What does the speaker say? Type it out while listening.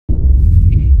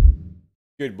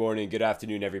Good morning, good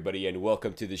afternoon, everybody, and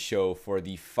welcome to the show for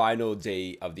the final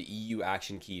day of the EU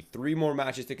Action Key. 3 more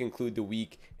matches to conclude the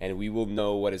week, and we will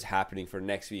know what is happening for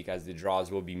next week as the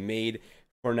draws will be made.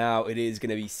 For now, it is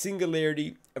going to be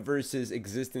Singularity versus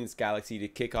x6tence Galaxy to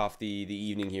kick off the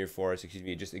evening here for us. Excuse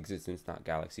me, just x6tence, not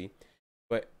Galaxy.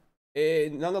 But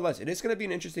nonetheless, it is going to be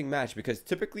an interesting match because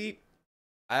typically,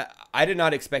 I did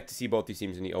not expect to see both these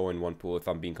teams in the 0-1 pool, if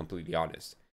I'm being completely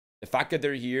honest. The fact that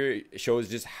they're here shows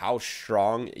just how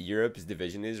strong Europe's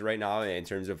division is right now in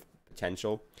terms of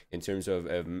potential, in terms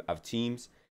of teams.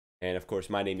 And of course,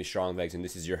 my name is Strong Legs, and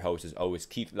this is your host, as always,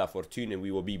 Keith LaFortune, and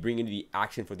we will be bringing the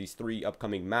action for these 3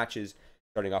 upcoming matches.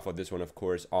 Starting off with this one, of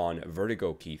course, on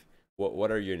Vertigo, Keith.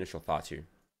 What are your initial thoughts here?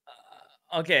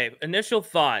 Okay, initial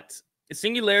thoughts.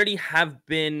 Singularity have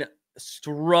been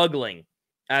struggling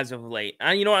as of late.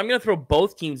 And you know, I'm going to throw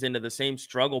both teams into the same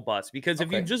struggle bus because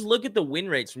if you just look at the win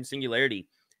rates from Singularity,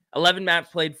 11 maps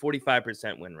played,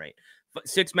 45% win rate.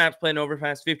 6 maps played in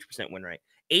Overpass, 50% win rate.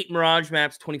 8 Mirage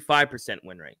maps, 25%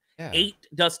 win rate. Yeah. 8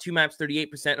 Dust 2 maps,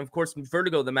 38%. And of course,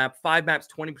 Vertigo, the map, 5 maps,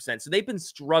 20%. So they've been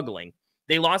struggling.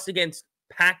 They lost against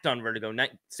Pact on Vertigo,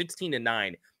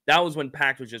 16-9. That was when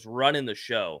Pact was just running the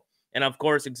show. And of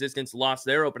course, x6tence lost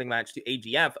their opening match to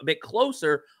AGF, a bit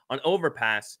closer on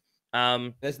Overpass.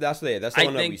 That's the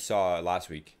one that we saw last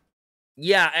week.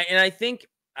 Yeah, and I think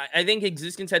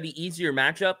x6tence had the easier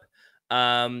matchup.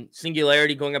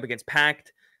 Singularity going up against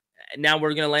Pact. Now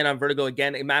we're going to land on Vertigo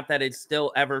again, a map that is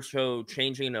still ever so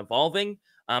changing and evolving,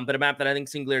 but a map that I think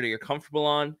Singularity are comfortable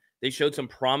on. They showed some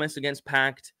promise against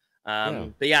Pact.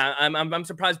 But yeah, I'm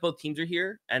surprised both teams are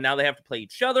here, and now they have to play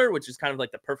each other, which is kind of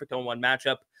like the perfect 0-1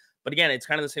 matchup. But again, it's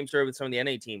kind of the same story with some of the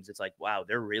NA teams. It's like, wow,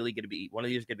 they're really going to be, one of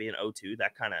these is going to be an 0-2.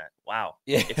 That kind of, wow.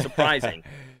 Yeah. It's surprising.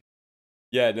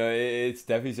 Yeah, no, it's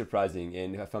definitely surprising.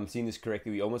 And if I'm seeing this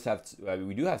correctly, we almost have,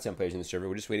 we do have 10 players in the server.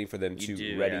 We're just waiting for them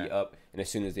to ready up. And as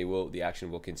soon as they will, the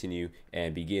action will continue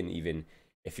and begin. Even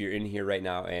if you're in here right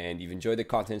now and you've enjoyed the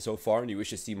content so far and you wish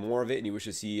to see more of it and you wish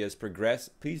to see us progress,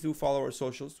 please do follow our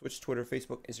socials, Twitch, Twitter,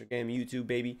 Facebook, Instagram, YouTube,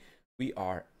 baby. We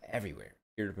are everywhere,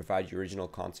 here to provide you original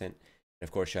content. And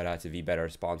of course, shout out to VBet, our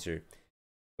sponsor.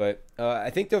 But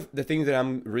I think the thing that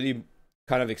I'm really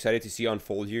kind of excited to see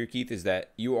unfold here, Keith, is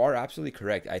that you are absolutely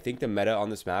correct. I think the meta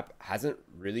on this map hasn't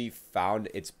really found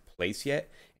its place yet.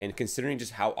 And considering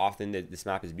just how often this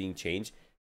map is being changed,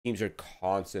 teams are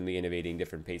constantly innovating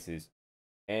different paces.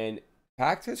 And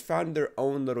Pact has found their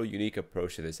own little unique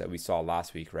approach to this that we saw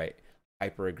last week, right?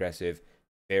 Hyper aggressive,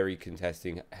 very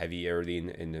contesting, heavy early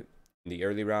in the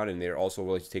early round, and they're also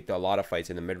willing to take a lot of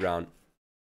fights in the mid round.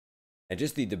 And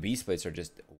just the B splits are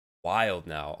just wild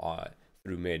now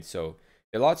through mid. So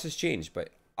a lot has changed, but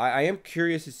I am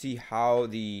curious to see how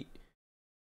the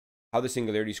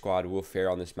Singularity squad will fare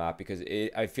on this map, because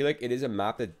I feel like it is a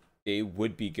map that they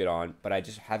would be good on, but I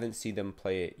just haven't seen them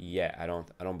play it yet. I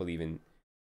don't believe in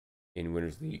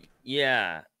Winners League.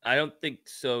 Yeah, I don't think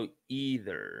so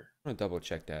either. I'm gonna double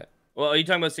check that. Well, are you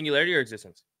talking about Singularity or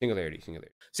x6tence? Singularity.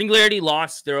 Singularity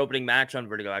lost their opening match on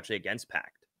Vertigo actually against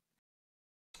Pact.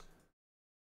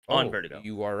 On Vertigo.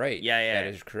 You are right. Yeah. That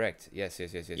is correct. Yes.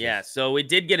 Yeah, so we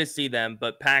did get to see them,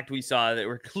 but Pact, we saw that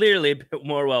we're clearly a bit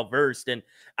more well-versed. And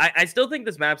I still think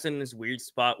this map's in this weird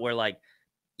spot where, like,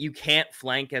 you can't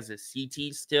flank as a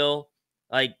CT still.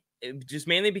 Like, just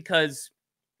mainly because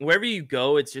wherever you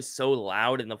go, it's just so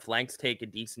loud and the flanks take a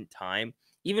decent time.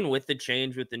 Even with the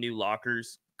change with the new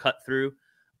lockers cut through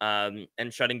and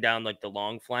shutting down, like, the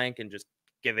long flank and just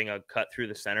giving a cut through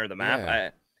the center of the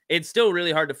map, it's still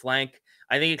really hard to flank.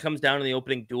 I think it comes down to the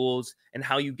opening duels and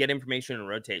how you get information and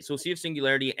rotate. So we'll see if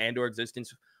Singularity and or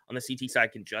x6tence on the CT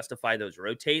side can justify those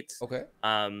rotates. Okay.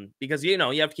 Because, you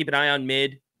know, you have to keep an eye on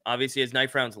mid, obviously, as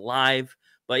knife rounds live.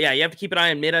 But yeah, you have to keep an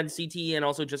eye on mid on CT and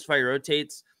also justify your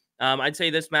rotates. I'd say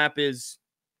this map it's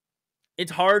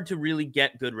hard to really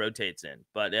get good rotates in.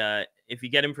 But if you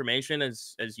get information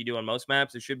as you do on most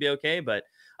maps, it should be okay. But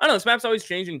I don't know, this map's always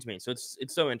changing to me. So it's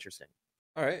so interesting.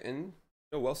 All right, and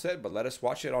well said, but let us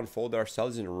watch it unfold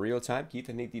ourselves in real time. Keith,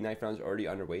 I think the knife round is already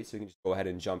underway, so we can just go ahead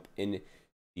and jump in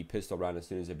the pistol round as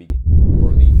soon as it begins.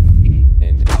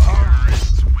 And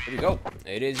here we go.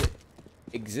 It is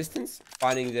x6tence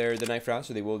finding the knife round,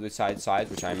 so they will decide sides,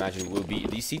 which I imagine will be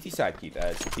the CT side, Keith,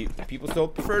 as people still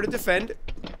prefer to defend.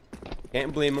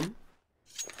 Can't blame them.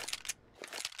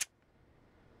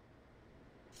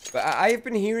 But I have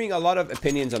been hearing a lot of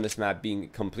opinions on this map being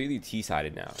completely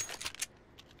T-sided now,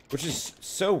 which is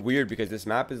so weird because this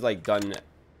map is like done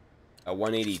a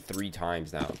 183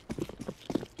 times now.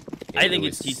 I think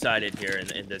it's T-sided here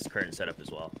in this current setup as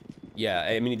well. Yeah,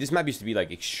 I mean, this map used to be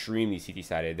like extremely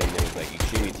CT-sided, then it was like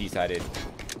extremely T-sided.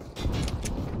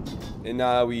 And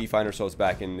now we find ourselves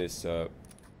back in this, kind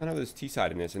of this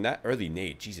Seaside in this. And that early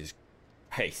nade, Jesus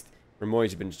Christ.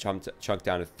 Ramoy's been chunked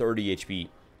down to 30 HP.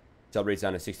 Celebrates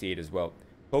down to 68 as well.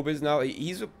 Kobe's now,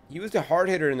 he was the hard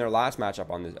hitter in their last matchup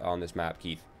on this map,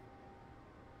 Keith.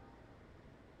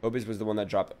 Kobe's was the one that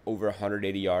dropped over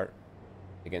 180 yard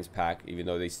against Pack, even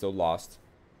though they still lost.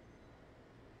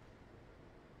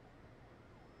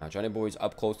 Now Johnny Boy's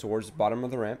up close towards the bottom of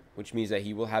the ramp, which means that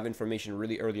he will have information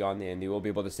really early on, and they will be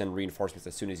able to send reinforcements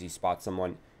as soon as he spots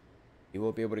someone. He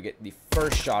will be able to get the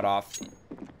first shot off.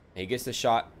 He gets the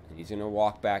shot, and he's going to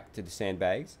walk back to the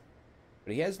sandbags.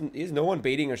 But he has no one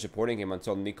baiting or supporting him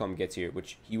until Nikom gets here,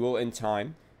 which he will in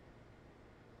time.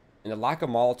 And the lack of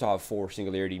Molotov for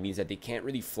Singularity means that they can't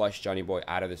really flush Johnny Boy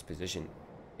out of this position.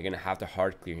 They're going to have to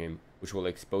hard clear him, which will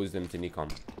expose them to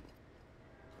Nikom.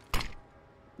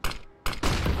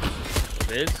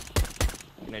 Is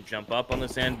gonna jump up on the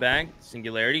sandbag.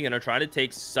 Singularity gonna try to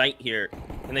take sight here.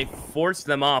 Can they force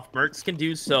them off? Mercs can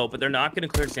do so, but they're not gonna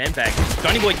clear sandbag.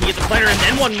 Johnny Boy can get the planter, and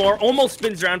then one more. Almost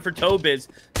spins around for Tobiz.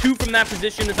 2 from that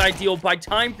position is ideal. By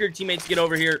time for your teammates to get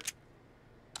over here.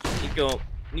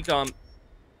 Nikom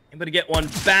able to get one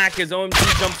back as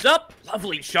OMG jumps up.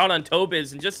 Lovely shot on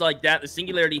Tobiz, and just like that, the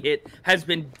Singularity hit has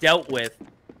been dealt with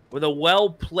a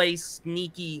well-placed,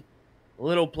 sneaky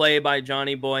little play by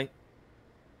Johnny Boy.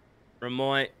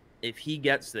 Ramoy, if he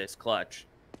gets this clutch,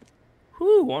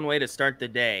 whew, one way to start the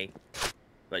day.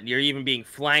 But you're even being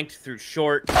flanked through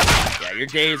short. Yeah, your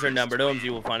days are numbered. OMG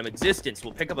will find him. Existence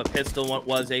will pick up a pistol. What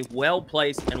was a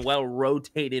well-placed and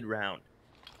well-rotated round.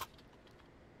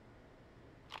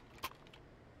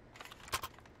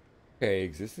 Okay,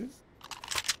 Existence.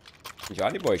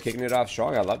 Johnny Boy kicking it off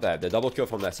strong. I love that. The double kill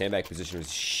from that sandbag position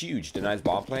was huge. Denies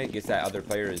bomb plant. Gets that other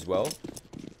player as well.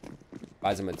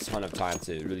 Buys them a ton of time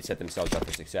to really set themselves up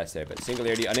for success there. But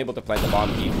Singularity unable to plant the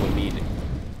bomb. He will need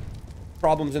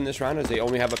problems in this round as they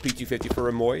only have a P250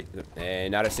 for Ramoy.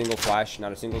 And not a single flash,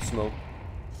 not a single smoke.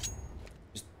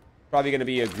 Just probably going to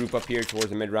be a group up here towards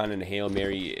the mid-round and a Hail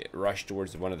Mary rush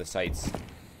towards one of the sites.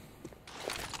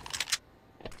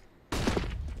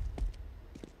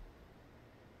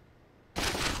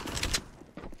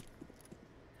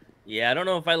 Yeah, I don't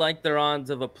know if I like their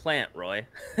odds of a plant, Roy.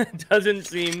 Doesn't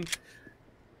seem...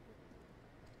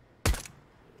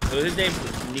 So his name's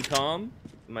Nikom.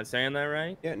 Am I saying that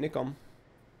right? Yeah, Nikom.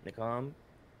 Nikom.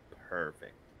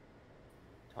 Perfect.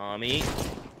 Tommy.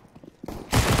 Be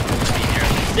there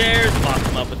on the stairs. Locks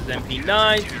him up with his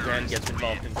MP9. He then gets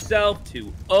involved himself.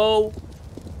 2-0.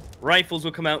 Rifles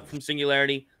will come out from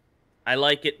Singularity. I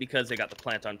like it because they got the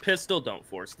plant on pistol. Don't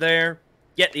force there.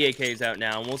 Get the AKs out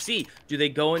now, and we'll see. Do they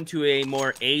go into a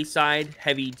more A-side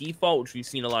heavy default, which we've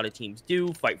seen a lot of teams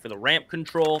do, fight for the ramp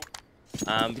control?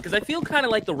 Because I feel kind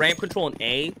of like the ramp control in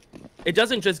A, it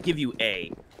doesn't just give you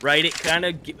A, right? It kind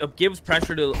of gives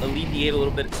pressure to alleviate a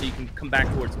little bit so you can come back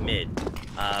towards mid.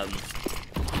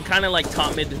 Kind of like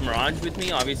top mid Mirage with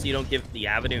me. Obviously, you don't give the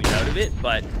avenues out of it,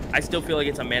 but I still feel like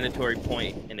it's a mandatory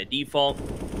point in a default.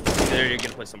 There, you're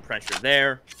going to put some pressure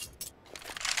there.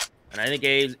 And I think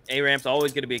A ramp's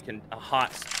always going to be a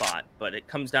hot spot, but it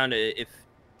comes down to if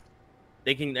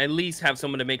they can at least have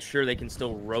someone to make sure they can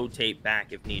still rotate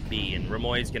back if need be, and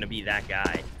Ramoy's going to be that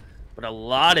guy. But a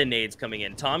lot of nades coming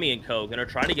in. Tommy and Co. going to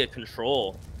try to get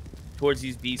control towards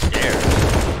these B stairs.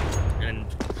 And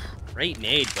great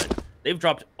nade, but they've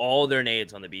dropped all their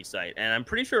nades on the B site, and I'm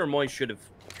pretty sure Ramoy should have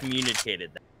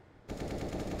communicated that.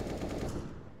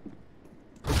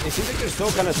 It seems like they're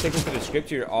still kind of sticking to the script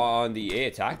here on the A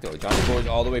attack, though. Johnny Boy is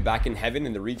all the way back in heaven,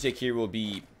 and the retake here will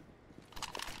be...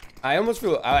 I almost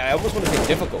want to say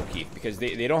difficult, Keith, because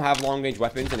they don't have long-range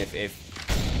weapons, and if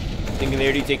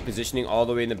Singularity take positioning all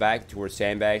the way in the back towards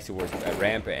sandbags, towards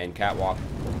ramp and catwalk,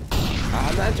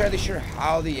 I'm not entirely sure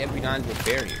how the MP9s will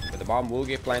fare here, but the bomb will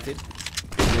get planted.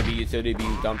 There's going to be utility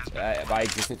being dumped by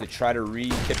Existence to try to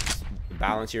re-tip the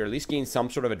balance here, or at least gain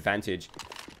some sort of advantage.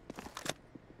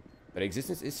 But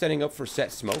Existence is setting up for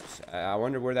set smokes. I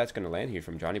wonder where that's going to land here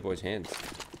from Johnny Boy's hands.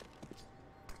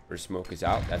 First smoke is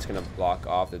out. That's going to block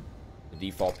off the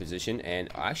default position. And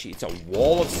actually, it's a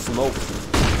wall of smoke.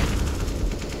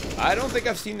 I don't think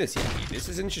I've seen this yet. This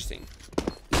is interesting.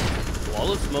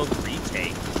 Wall of smoke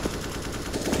retake.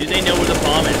 Do they know where the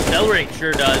bomb is? Accelerate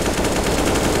sure does.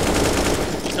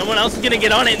 Someone else is going to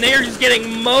get on it, and they are just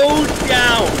getting mowed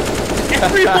down.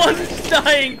 Everyone's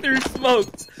dying through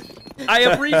smokes. I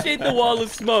appreciate the wall of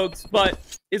smokes, but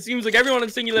it seems like everyone in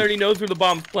Singularity knows where the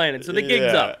bomb's planted, so the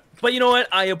gig's up. But you know what?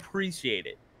 I appreciate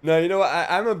it. No, you know what?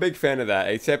 I'm a big fan of that,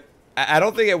 except I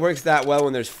don't think it works that well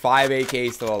when there's 5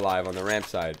 AKs still alive on the ramp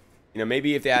side. You know,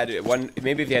 maybe if they had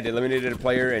eliminated a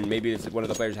player, and maybe if one of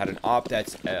the players had an op,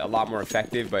 that's a lot more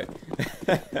effective. But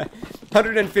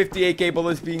 150 AK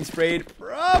bullets being sprayed,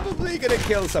 probably gonna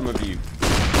kill some of you.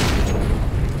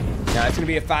 Now it's gonna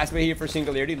be a fast way here for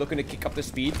Singularity, looking to kick up the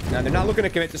speed. Now they're not looking to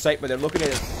commit to site, but they're looking to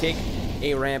take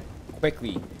a ramp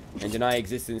quickly and deny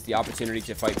Existence the opportunity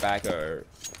to fight back or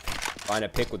find a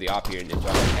pick with the op here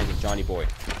and Johnny Boy.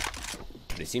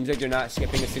 But it seems like they're not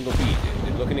skipping a single beat.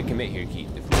 They're looking to commit here, Keith.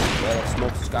 The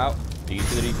smoke scout, the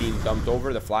utility being dumped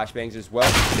over, the flashbangs as well.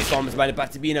 This is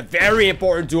about to be in a very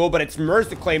important duel, but it's Merz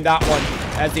to claim that one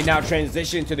as they now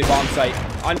transition to the bomb site.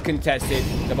 Uncontested,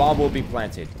 the bomb will be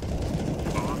planted.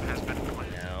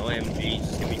 Now OMG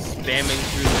just gonna be spamming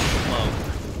through the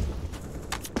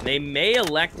smoke. They may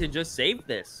elect to just save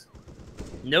this.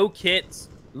 No kits,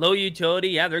 low utility.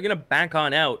 Yeah, they're gonna back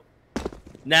on out.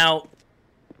 Now,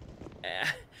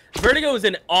 Vertigo is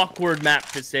an awkward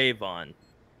map to save on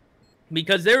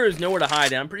because there is nowhere to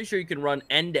hide, and I'm pretty sure you can run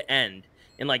end to end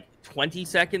in like 20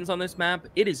 seconds on this map.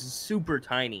 It is super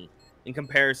tiny in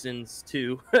comparisons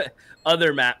to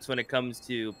other maps when it comes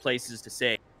to places to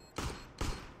save.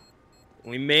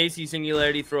 We may see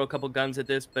Singularity throw a couple guns at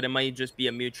this, but it might just be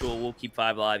a mutual. We'll keep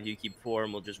 5 alive, you keep 4,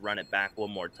 and we'll just run it back one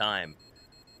more time.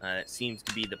 It seems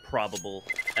to be the probable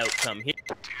outcome here.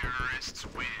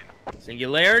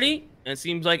 Singularity, it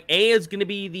seems like A is going to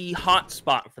be the hot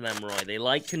spot for them, Roy. They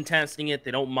like contesting it.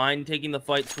 They don't mind taking the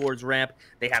fight towards ramp.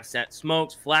 They have set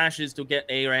smokes, flashes to get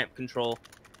A ramp control.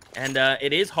 And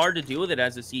it is hard to deal with it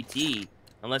as a CT,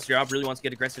 unless your op really wants to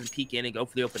get aggressive and peek in and go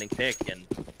for the opening pick. And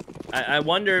I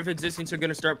wonder if Existence are going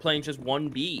to start playing just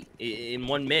 1B in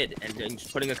 1 mid and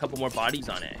just putting a couple more bodies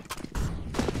on A.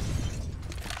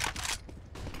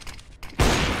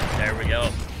 There we go.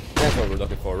 That's what we're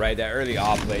looking for, right? That early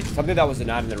off play. Something that was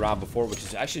not in the round before, which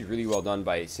is actually really well done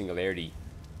by Singularity.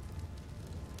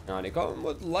 They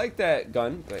would like that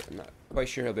gun, but I'm not quite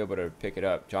sure he'll be able to pick it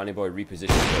up. Johnny Boy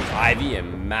repositioned towards Ivy,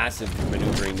 and massive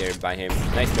maneuvering there by him.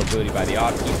 Nice mobility by the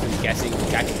op. Keeps him guessing.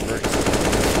 Catching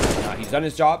first. He's done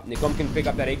his job. Nikom can pick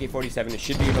up that AK-47. It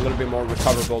should be a little bit more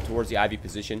recoverable towards the Ivy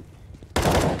position.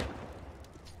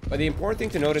 But the important thing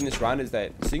to note in this round is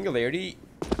that Singularity,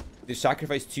 they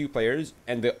sacrificed 2 players,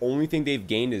 and the only thing they've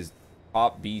gained is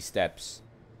top B steps.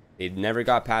 They never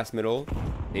got past middle.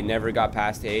 They never got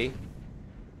past A.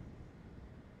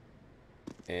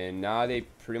 And now they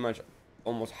pretty much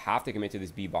almost have to commit to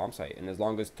this B bomb site. And as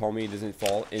long as Tommy doesn't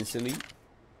fall instantly,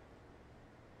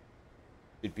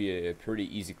 it'd be a pretty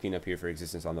easy cleanup here for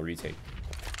Existence on the retake.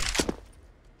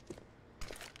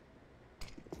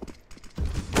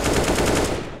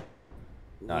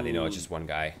 Nah, they know it's just one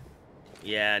guy.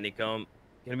 Yeah, Nikom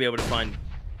gonna be able to find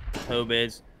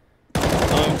Tobiz.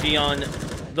 OMG on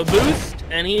the boost,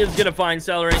 and he is gonna find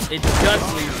Celerate. It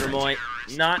just leaves Ramoy.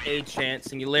 Not a chance.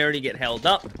 Singularity get held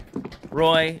up.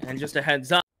 Roy, and just a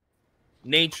heads up,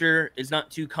 nature is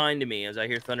not too kind to me as I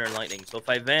hear thunder and lightning. So if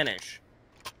I vanish,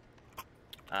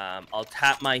 I'll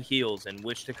tap my heels and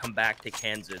wish to come back to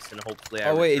Kansas, and hopefully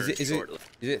I is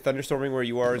it thunderstorming where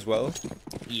you are as well?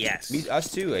 Yes.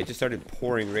 Us too. It just started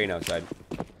pouring rain outside.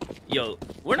 Yo,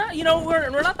 we're not, you know, we're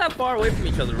not that far away from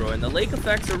each other, Roy, and the lake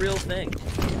effect's a real thing.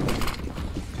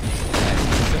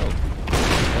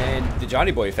 And the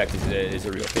Johnny Boy effect is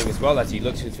a real thing as well, as he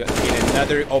looks to get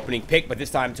another opening pick, but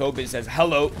this time Tobiz says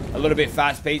hello. A little bit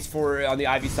fast-paced on the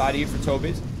Ivy side here for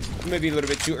Tobiz. Maybe a little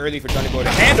bit too early for Johnny Boy to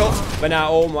handle, but now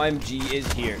OMG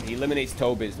is here. He eliminates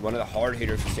Tobiz, one of the hard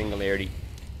hitters for Singularity.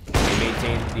 They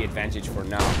maintain the advantage for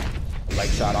now. Light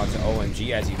shot onto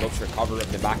OMG as he looks for cover at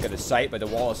the back of the site, but the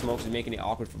wall of smokes is making it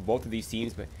awkward for both of these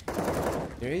teams. But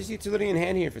there is utility in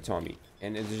hand here for Tommy,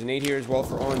 and there's a nade here as well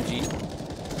for OMG.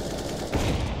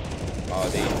 Oh,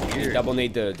 they double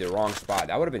nade the wrong spot.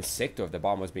 That would have been sick though if the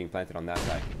bomb was being planted on that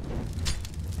side.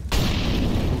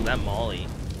 Ooh, that molly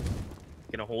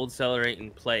gonna hold Celerate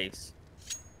in place.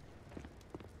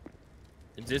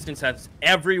 Existence has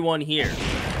everyone here.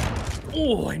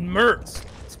 Oh, and Mertz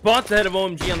spots ahead of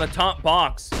OMG on the top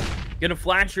box. Gonna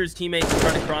flash his teammates and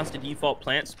try to cross the default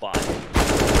plant spot.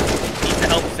 Needs to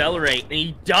help Celerate, and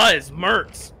he does.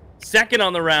 Mertz, second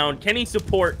on the round. Can he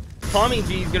support? Tommy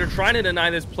G is gonna try to deny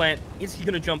this plant. Is he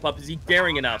gonna jump up? Is he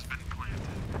daring enough?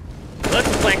 Lets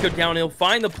the plant go down. He'll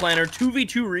find the planter.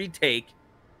 2v2 retake.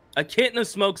 A kit and the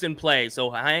smoke's in play,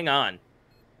 so hang on.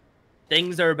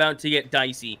 Things are about to get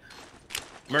dicey.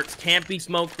 Mertz can't be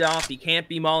smoked off. He can't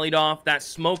be mollied off. That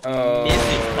smoke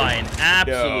misses by an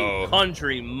absolute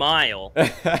country mile.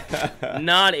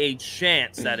 Not a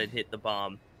chance that it hit the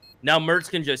bomb. Now Mertz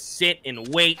can just sit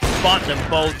and wait, spot them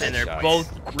both, and they're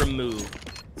both removed.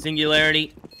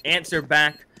 Singularity, answer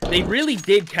back They really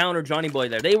did counter Johnny Boy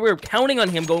there. They were counting on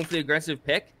him going for the aggressive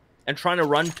pick and trying to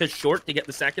run to short to get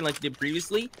the second like he did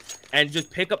previously, and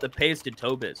just pick up the pace to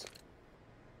Tobiz.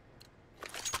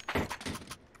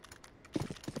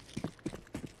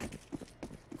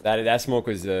 That smoke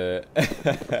was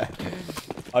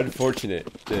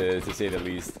unfortunate to say the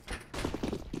least.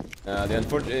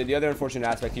 The other unfortunate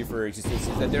aspect here for Existence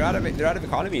is that they're out of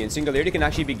economy, and Singularity can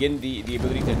actually begin the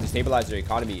ability to stabilize their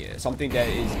economy. Something that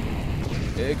is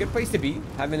a good place to be,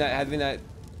 having that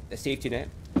safety net.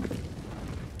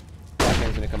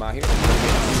 Blackman's gonna come out here.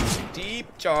 Deep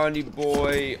Johnny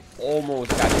Boy almost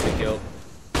catches the kill.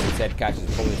 Instead catches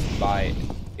bullets by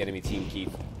the enemy team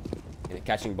Keith. And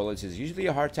catching bullets is usually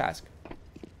a hard task.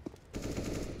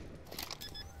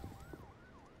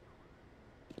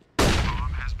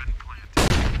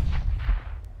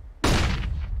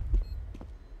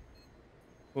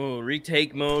 Oh,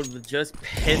 retake mode with just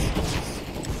pistols.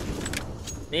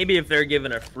 Maybe if they're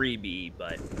given a freebie,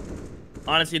 but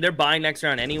honestly, they're buying next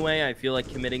round anyway. I feel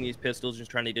like committing these pistols, just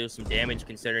trying to do some damage,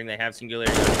 considering they have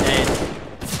Singularity on 10,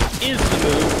 is the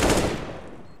move.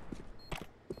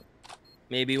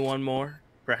 Maybe one more,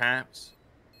 perhaps.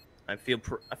 I feel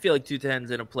like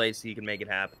 210's in a place so you can make it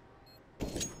happen.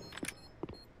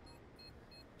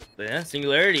 But yeah,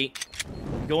 Singularity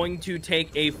going to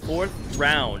take a 4th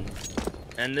round.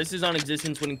 And this is on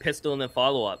Existence winning pistol in the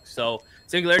follow-up. So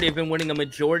Singularity have been winning a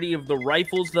majority of the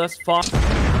rifles thus far.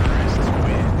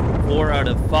 4 out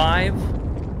of 5.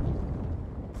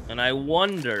 And I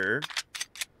wonder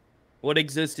what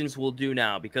Existence will do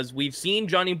now. Because we've seen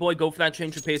Johnny Boy go for that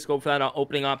change of pace, go for that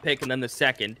opening op pick, and then the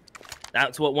second.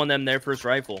 That's what won them their first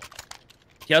rifle.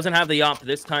 He doesn't have the op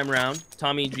this time around.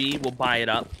 Tommy G will buy it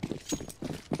up.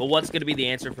 But what's going to be the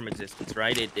answer from Existence,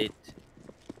 right?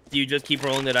 Do you just keep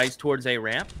rolling the dice towards a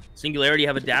ramp? Singularity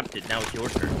have adapted. Now it's your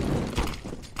turn.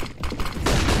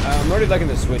 I'm already liking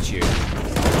the switch here.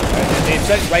 They've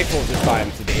sent rifles this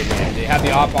time to the A ramp. They have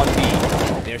the op on B.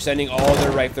 They're sending all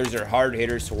their riflers, their hard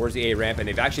hitters, towards the A ramp, and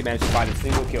they've actually managed to find a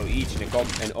single kill each and an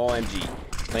OMG.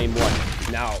 Claim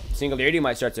 1. Now, Singularity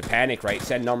might start to panic, right?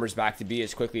 Send numbers back to B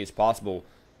as quickly as possible.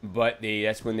 But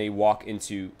that's when they walk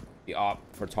into the op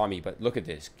for Tommy. But look at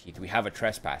this, Keith. We have a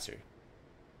trespasser.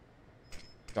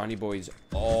 Johnny Boy's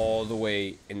all the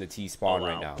way in the T spawn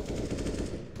right now.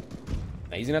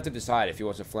 Now he's gonna have to decide if he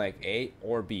wants to flank A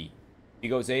or B. If he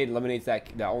goes A and eliminates that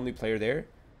only player there,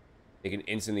 they can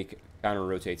instantly counter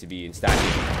rotate to B and stack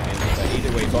it. And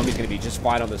either way, Tommy's gonna be just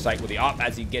fine on the site with the op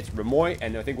as he gets Remoy.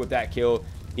 And I think with that kill,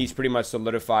 he's pretty much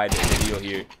solidified the deal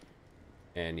here.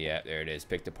 And yeah, there it is,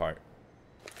 picked apart.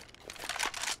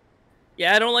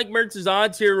 Yeah, I don't like Mertz's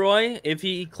odds here, Roy. If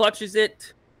he clutches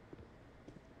it,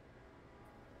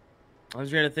 I was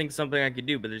trying to think something I could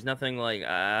do, but there's nothing like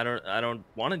I don't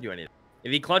want to do anything.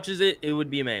 If he clutches it, it would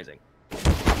be amazing.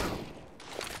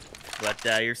 But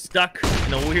you're stuck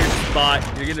in a weird spot.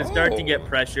 You're gonna start to get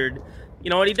pressured. You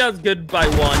know what? He does good by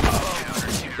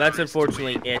 1. That's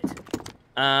unfortunately it.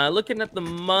 Looking at the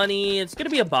money, it's gonna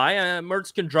be a buy.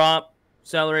 Mertz can drop,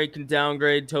 Accelerate can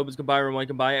downgrade, Tobiz can buy, Remoy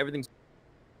can buy. Everything's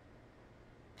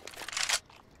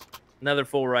another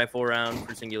full rifle round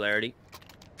for Singularity.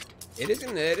 It is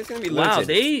gonna be wow,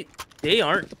 limited. they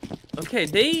aren't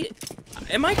okay.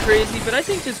 Am I crazy? But I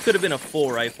think this could have been a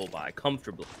full rifle buy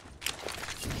comfortably.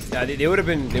 Yeah, they would have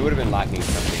been lacking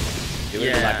something. They would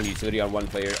have been lacking utility on one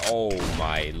player. Oh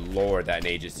my lord, that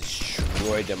nade just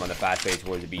destroyed them on the fast fade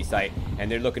towards the B site, and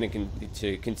they're looking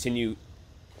to continue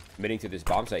committing to this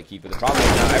bomb site keep. But the problem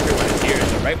is now everyone is here.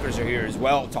 The riflers are here as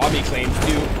well. Tommy claims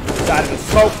 2. Decided to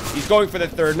smoke. He's going for the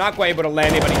 3rd. Not quite able to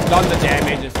land it, but he's done the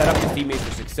damage and set up his teammates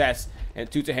for success. And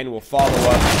Tutahen will follow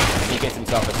up. And he gets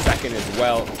himself a 2nd as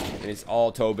well. And it's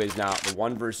all Tobiz now. The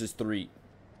 1 versus 3.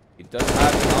 He does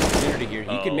have an opportunity here.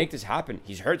 He can make this happen.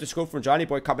 He's heard the scope from Johnny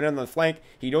Boy coming in on the flank.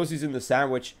 He knows he's in the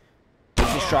sandwich.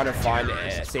 He's just trying to find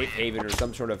a safe haven or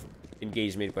some sort of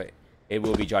engagement, but it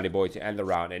will be Johnny Boy to end the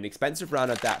round. An expensive round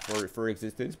at that for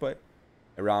Existence, but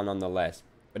a round nonetheless.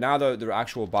 But now the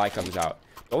actual buy comes out.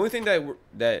 The only thing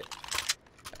that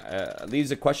leaves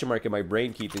a question mark in my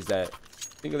brain, Keith, is that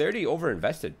Singularity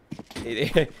overinvested.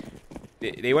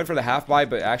 They went for the half buy,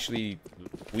 but actually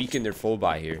weakened their full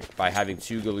buy here by having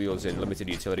 2 Galils and limited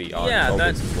utility on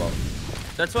Tobiz as well.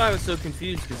 That's why I was so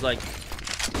confused, because like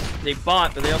they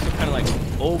bought, but they also kind of like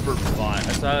overbought.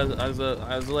 So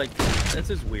I was like, this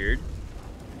is weird.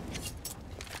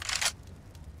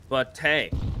 But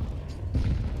hey,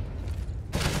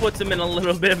 puts them in a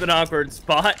little bit of an awkward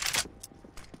spot.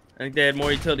 I think they had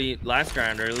more utility last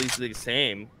round, or at least the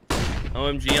same.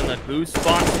 OMG on the boost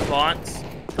spots.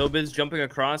 Tobiz jumping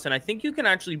across, and I think you can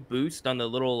actually boost on the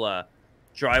little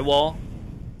drywall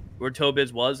where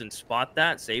Tobiz was and spot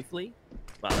that safely.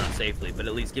 Well, not safely, but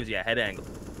at least gives you a head angle.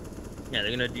 Yeah,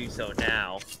 they're gonna do so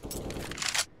now.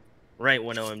 Right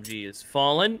when OMG is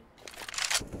fallen.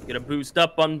 Gonna boost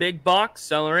up on big box,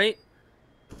 accelerate.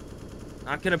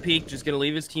 Not gonna peek, just gonna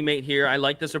leave his teammate here. I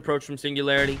like this approach from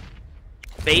Singularity.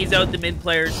 Phase out the mid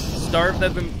players, starve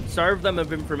them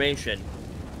of information,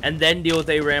 and then deal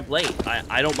with A ramp late.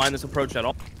 I don't mind this approach at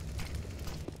all.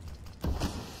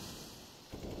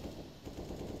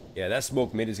 Yeah, that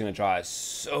smoke mid is gonna draw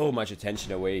so much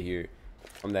attention away here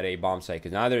from that A bomb site,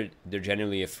 because now they're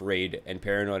genuinely afraid and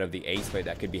paranoid of the A split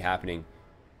that could be happening,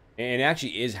 and it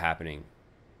actually is happening.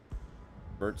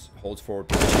 Mertz holds forward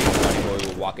positioning. Johnny Boy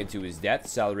will walk into his death.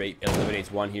 Accelerate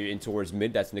eliminates one here in towards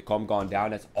mid. That's Nicom gone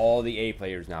down. That's all the A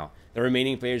players now. The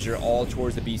remaining players are all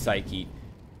towards the B side, Keith.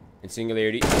 And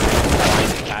Singularity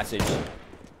finds the passage.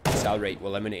 Accelerate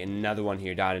will eliminate another one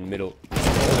here down in the middle.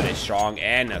 Oh, it is strong,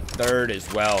 and a third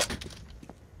as well.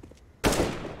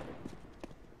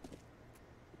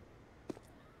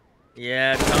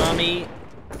 Yeah, Tommy,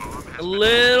 a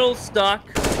little stuck.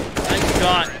 Nice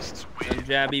shot on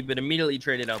Jabby, but immediately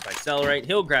traded out by Accelerate.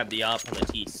 He'll grab the up on the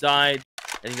T side.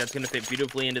 I think that's going to fit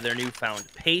beautifully into their newfound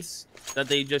pace that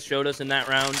they just showed us in that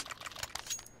round.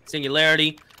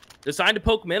 Singularity decided to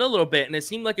poke mid a little bit, and it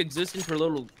seemed like Existence were a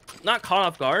little, not caught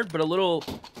off guard, but a little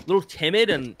timid,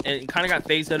 and kind of got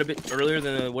phased out a bit earlier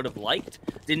than they would have liked.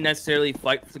 Didn't necessarily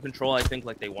fight for the control, I think,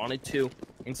 like they wanted to.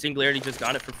 And Singularity just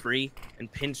got it for free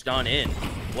and pinched on in.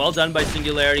 Well done by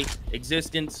Singularity.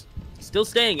 Existence still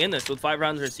staying in this with 5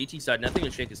 rounds on the CT side. Nothing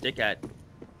to shake a stick at.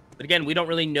 But again, we don't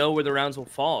really know where the rounds will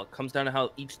fall. It comes down to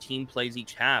how each team plays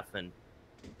each half, and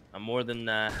I'm more than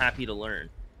happy to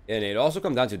learn. And it also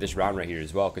comes down to this round right here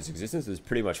as well, because Existence is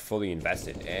pretty much fully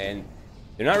invested, and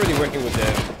they're not really working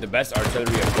with the best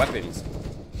artillery of weapons.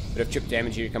 Bit of chip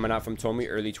damage here coming out from Tommy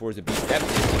early towards the B step.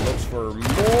 He looks for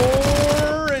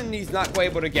more, and he's not quite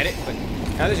able to get it. But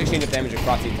now there's exchange of damage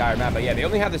across the entire map. But yeah, they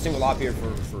only have the single op here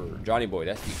for Johnny Boy.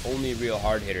 That's the only real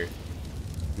hard hitter.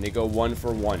 And they go 1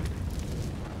 for 1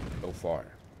 so far.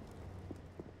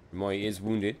 Moy is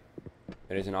wounded.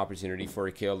 There is an opportunity for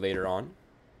a kill later on.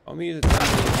 Tommy is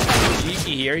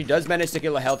cheeky here. He does manage to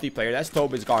kill a healthy player. That's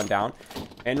Tobiz gone down.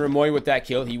 And Ramoy with that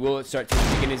kill, he will start to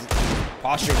begin his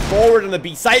posture forward on the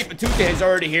B site, but Tuta is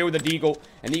already here with a deagle,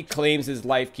 and he claims his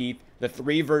life, Keith. The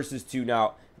 3 versus 2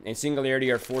 now, and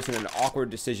Singularity are forcing an awkward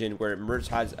decision where Mertz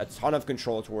has a ton of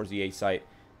control towards the A site,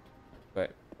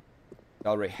 but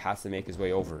Accelerate has to make his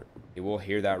way over. He will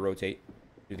hear that rotate.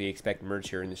 Do they expect Mertz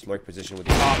here in this lurk position with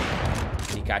the top?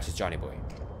 And he catches Johnny Boy.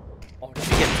 Oh, did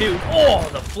he get 2? Oh,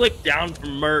 the flick down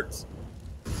from Mertz.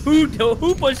 Who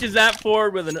pushes that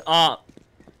forward with an op?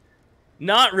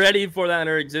 Not ready for that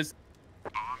or exist.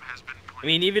 I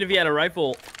mean, even if he had a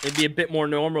rifle, it'd be a bit more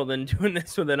normal than doing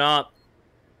this with an op.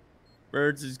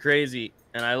 Mertz is crazy,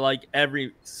 and I like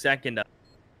every second of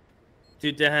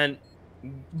it. Tutehan,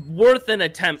 worth an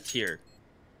attempt here.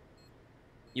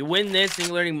 You win this,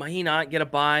 Singularity might not get a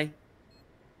buy.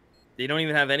 They don't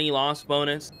even have any loss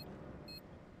bonus.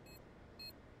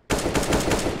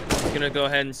 He's gonna go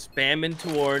ahead and spam in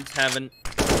towards Heaven.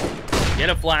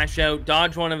 Get a flash out,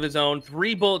 dodge one of his own.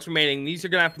 3 bullets remaining. These are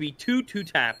gonna have to be 2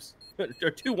 taps.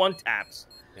 Or 2 1-taps.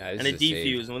 Yeah, and a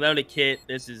defuse. And without a kit,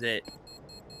 this is it.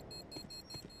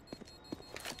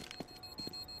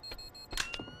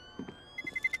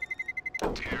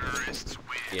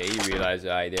 Yeah, he realized,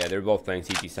 yeah, they're both playing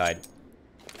CT side.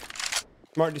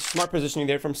 Smart positioning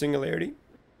there from Singularity.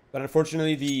 But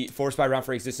unfortunately, the force buy round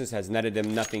for Existence has netted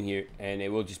them nothing here. And it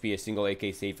will just be a single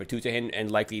AK save for Tutehin, and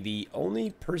likely the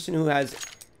only person who has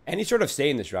any sort of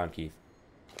say in this round, Keith.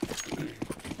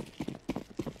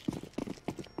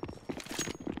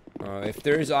 If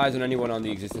there's eyes on anyone on the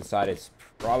Existence side, it's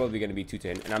probably going to be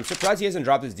Tutehin. And I'm surprised he hasn't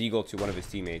dropped his deagle to one of his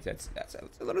teammates. That's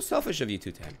a little selfish of you,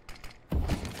 Tutehin.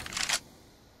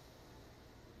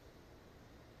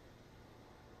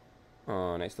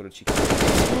 Oh, nice little cheeky.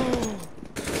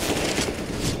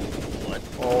 What?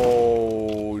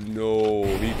 Oh, no.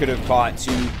 He could have caught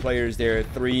 2 players there.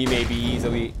 3 maybe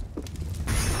easily.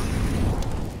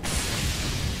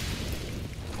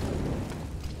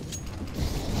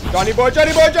 Johnny Boy,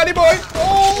 Johnny Boy, Johnny Boy!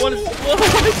 Oh! Oh my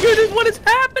goodness, what is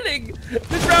happening?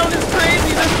 This round is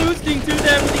crazy. They're boosting to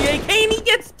them with the AK, and he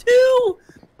gets 2!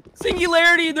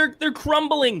 Singularity, they're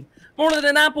crumbling. More than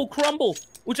an apple crumble,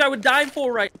 which I would die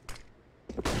for right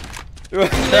now.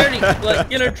 Singularity, like,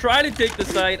 gonna try to take the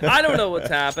site. I don't know what's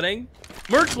happening.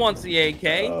 Mertz wants the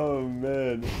AK. Oh,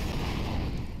 man.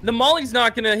 The molly's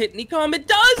not gonna hit Nicom. It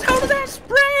does! How does that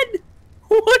spread?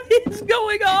 What is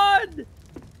going on?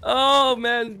 Oh,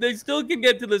 man. They still can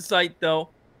get to the site, though.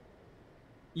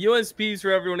 USPs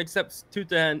for everyone except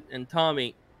Tuta and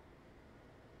Tommy.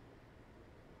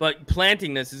 But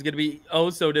planting this is going to be oh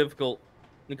so difficult.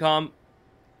 Nakam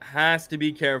has to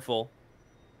be careful.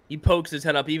 He pokes his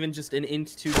head up even just an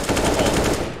inch too small,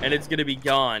 and it's going to be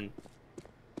gone.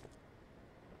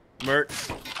 Mert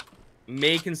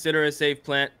may consider a safe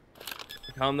plant.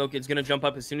 Nakam, though, is going to jump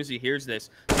up as soon as he hears this.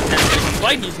 He's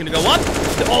going to go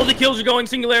up. All the kills are going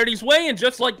Singularity's way, and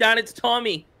just like that, it's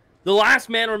Tommy. The last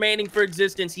man remaining for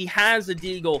existence. He has a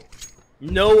deagle.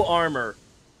 No armor.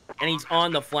 And he's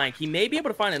on the flank. He may be able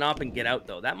to find an op and get out,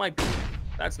 though.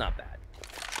 That's not bad.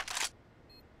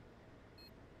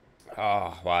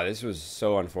 Oh, wow. This was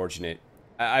so unfortunate.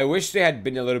 I wish they had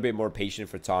been a little bit more patient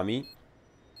for Tommy.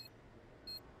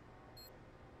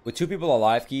 With 2 people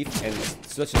alive, Keith, and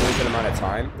such a limited amount of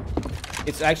time,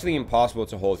 it's actually impossible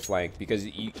to hold flank because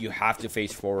you have to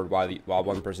face forward while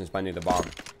one person is planting the bomb.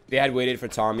 If they had waited for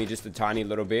Tommy just a tiny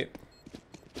little bit,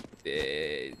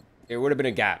 there would have been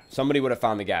a gap. Somebody would have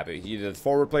found the gap. Either the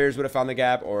forward players would have found the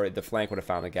gap or the flank would have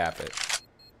found the gap.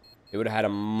 They would have had a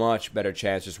much better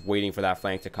chance just waiting for that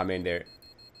flank to come in there.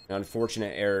 An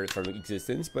unfortunate error from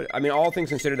existence. But, I mean, all things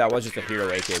considered, that was just a hero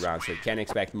AK round, so you can't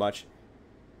expect much.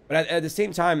 But at the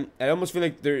same time, I almost feel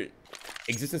like their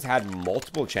existence had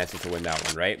multiple chances to win that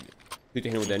one, right? With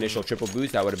the initial triple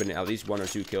boost, that would have been at least 1 or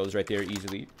 2 kills right there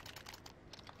easily.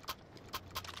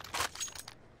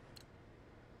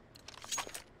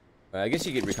 I guess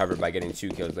you get recovered by getting 2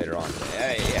 kills later on.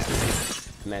 Yeah.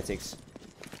 Semantics.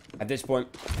 At this point,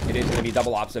 it is going to be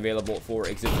double ops available for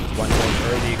existence. One going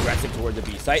early aggressive towards the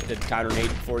B site. The counter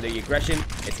nade for the aggression.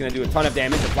 It's going to do a ton of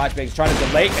damage. The flashbang is trying to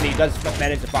delay, and he does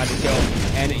manage to find the kill.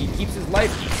 And he keeps his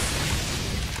life.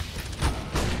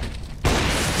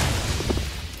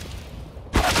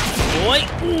 Boy,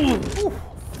 ooh,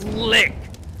 flick.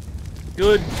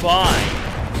 Goodbye.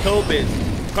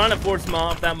 Tobis trying to force him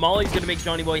off. That Molly's going to make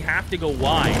Johnny Boy have to go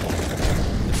wide.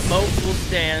 The smoke will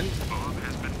stand.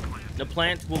 The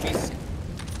plant will be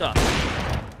stuck.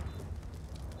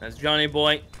 As Johnny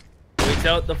Boy waits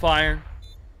out the fire.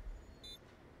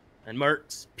 And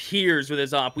Mertz peers with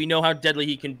his op. We know how deadly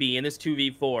he can be in this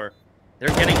 2v4. They're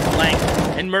getting flanked.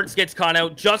 And Mertz gets caught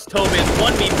out. Just Tobin,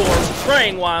 1v4,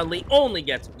 spraying wildly. Only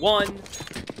gets 1.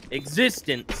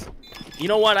 Existence. You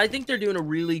know what? I think they're doing a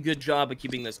really good job of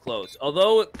keeping this close.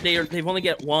 Although they've only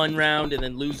get 1 round and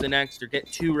then lose the next, or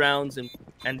get 2 rounds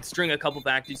and string a couple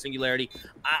back to Singularity.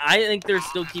 I think they're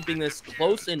still keeping this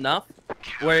close enough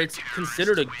where it's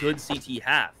considered a good CT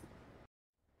half.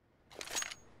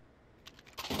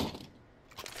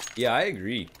 Yeah, I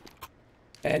agree.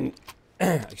 And,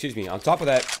 excuse me, on top of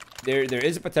that, there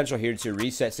is a potential here to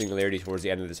reset Singularity towards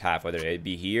the end of this half, whether it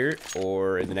be here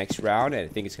or in the next round, and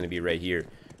I think it's going to be right here.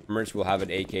 Merch will have an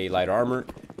AK light armor.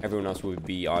 Everyone else will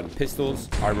be on pistols.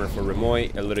 Armor for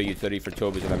Remoy. A little utility for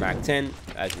Tobis with a Mac 10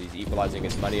 as he's equalizing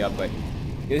his money up. But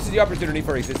this is the opportunity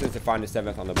for Existence to find the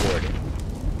 7th on the board.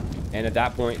 And at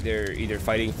that point, they're either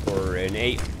fighting for an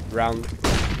 8 round,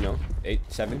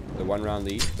 8-7, the 1 round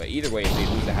lead. But either way, if they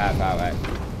lose the half out at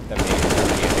 7-8, it's going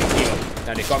to be a big deal.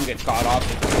 Now Nicom gets caught off.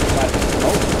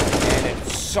 And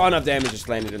a ton of damage just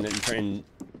landed in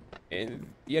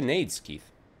yeah, nades, Keith.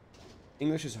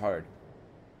 English is hard.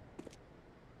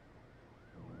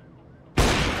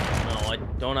 Oh,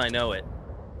 don't I know it.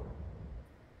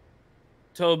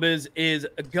 Tobiz is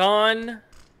gone.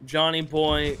 Johnny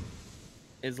Boy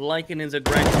is liking his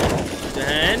aggression.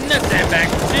 Then stand back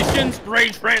position, spray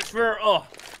transfer. Oh,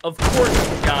 of course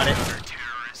he got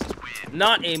it.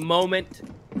 Not a moment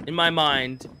in my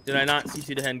mind did I not see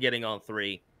Tudehen getting all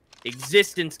 3.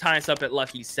 Existence ties up at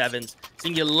lucky 7s.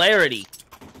 Singularity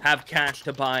have cash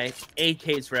to buy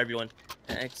AKs for everyone,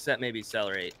 except maybe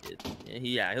Accelerate.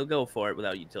 Yeah, he'll go for it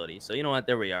without utility. So you know what?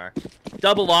 There we are.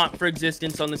 Double op for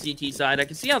Existence on the CT side. I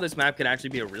can see how this map could actually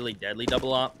be a really deadly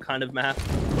double op kind of map.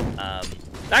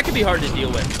 That could be hard to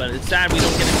deal with, but it's sad we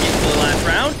don't get to see it until the last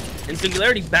round. And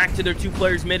Singularity back to their 2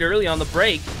 players mid early on the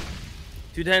break.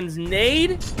 210's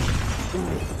nade.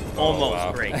 Ooh,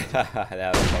 almost break.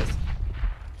 That was close.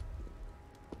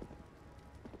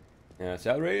 Yeah,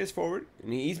 Accelerate is forward. I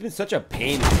mean, he's been such a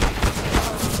pain.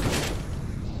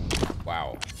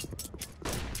 Wow.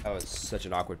 That was such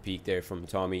an awkward peek there from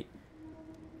Tommy.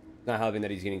 Not helping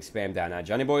that he's getting spammed down now.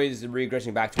 Johnny Boy is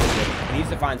regressing back towards him. He needs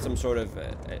to find some sort of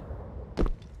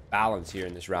balance here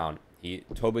in this round.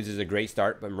 Tobis is a great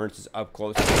start, but Mertz is up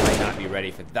close. He might not be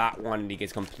ready for that one, and he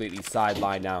gets completely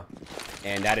sidelined now.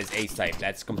 And that is A-site.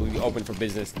 That's completely open for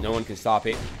business. No one can stop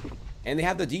it. And they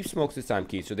have the deep smokes this time,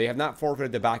 Keith, so they have not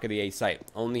forfeited the back of the A site.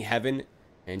 Only Heaven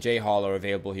and J Hall are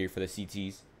available here for the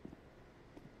CTs.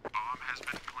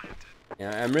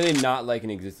 Yeah, I'm really not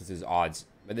liking Existence's odds.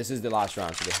 But this is the last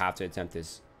round, so they have to attempt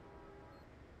this.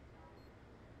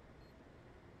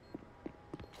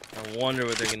 I wonder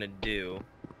what they're going to do.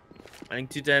 I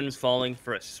think x6tence falling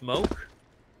for a smoke.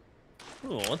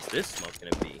 Ooh, what's this smoke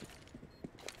going to be?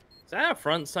 Is that a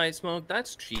front sight smoke?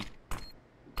 That's cheap.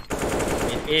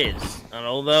 It is. And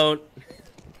although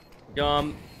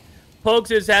pokes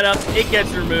his head up, it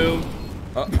gets removed.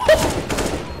 How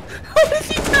does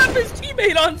he tap his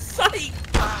teammate on sight?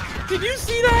 Did you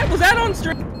see that? Was that on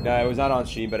stream? No, it was not on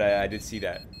stream, but I did see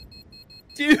that.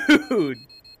 Dude,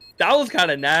 that was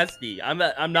kind of nasty. I'm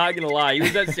not gonna lie. He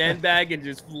was at sandbag and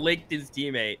just flicked his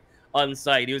teammate on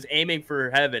sight. He was aiming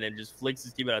for heaven and just flicks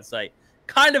his teammate on sight.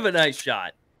 Kind of a nice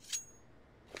shot.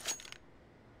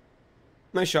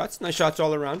 Nice shots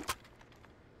all around.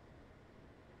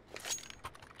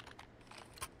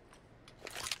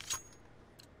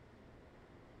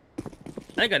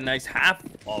 I think a nice half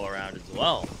all around as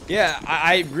well. Yeah,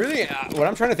 I really, what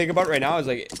I'm trying to think about right now is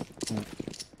like,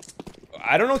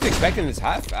 I don't know what to expect in this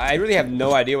half. I really have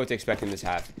no idea what to expect in this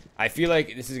half. I feel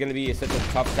like this is going to be such a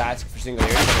tough task for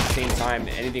Singularity, but at the same time,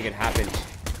 anything can happen.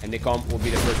 And Nicom will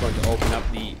be the first one to open up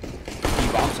the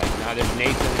bomb site. Now there's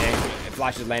Nathan and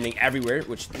flashes landing everywhere,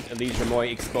 which leaves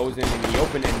Ramoy exposed in the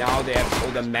open, and now they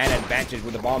have the man advantage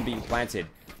with the bomb being planted.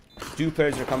 Two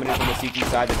players are coming in from the CT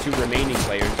side, the two remaining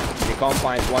players. Nicom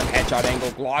finds one headshot angle,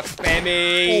 Glock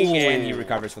spamming, and he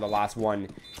recovers for the last one.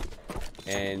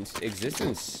 And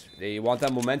x6tence, they want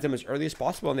that momentum as early as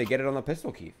possible, and they get it on the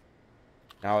pistol, Keith.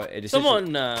 Now,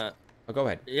 someone, oh, go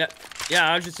ahead. Yeah,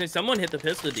 I was just saying, someone hit the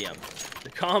pistol DM.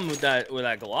 Nicom with that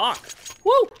Glock.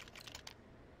 Woo!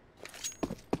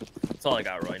 That's all I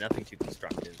got, Roy. Nothing too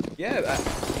constructive. Yeah,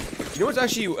 you know what's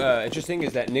actually interesting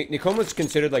is that Nicom was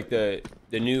considered like the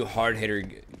new hard hitter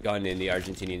gun in the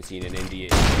Argentinian scene and in the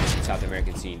South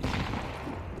American scene,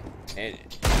 and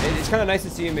it's kind of nice to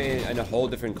see him in a whole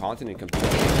different continent competing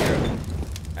in Europe.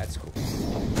 That's cool.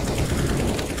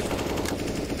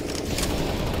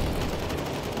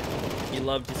 You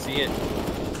love to see it.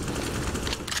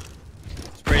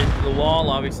 Straight into the wall.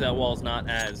 Obviously, that wall's not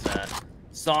as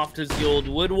soft as the old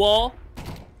wood wall.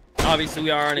 Obviously, we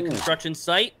are on a construction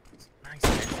site. Nice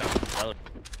headshot.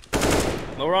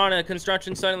 But we're on a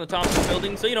construction site on the top of the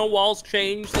building, so, you know, walls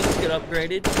change, things get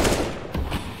upgraded.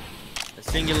 The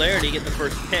Singularity get the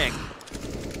first pick.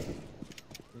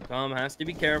 Tom has to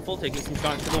be careful, taking some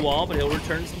shots to the wall, but he'll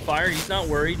return some fire. He's not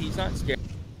worried. He's not scared.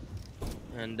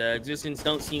 And x6tence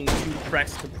don't seem too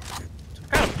pressed to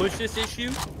kind of push this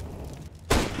issue.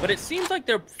 But it seems like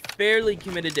they're fairly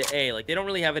committed to A. Like, they don't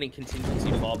really have any contingency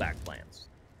fallback plans.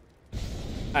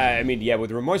 I mean, yeah,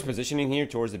 with Ramoy's positioning here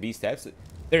towards the B steps,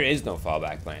 there is no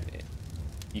fallback plan.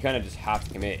 You kind of just have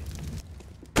to commit.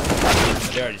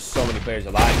 There are just so many players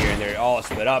alive here, and they're all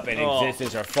split up, and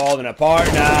x6tence are falling apart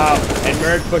now. And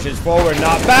Merge pushes forward,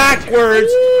 not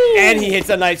backwards. And he hits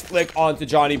a nice flick onto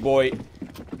Johnny Boy.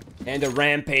 And the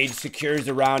rampage secures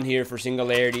the round here for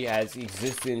Singularity as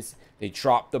x6tence, they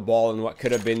drop the ball in what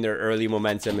could have been their early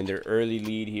momentum and their early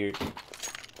lead here.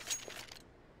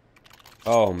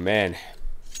 Oh, man.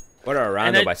 What a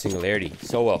round by Singularity.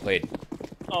 So well played.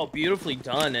 Oh, beautifully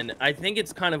done. And I think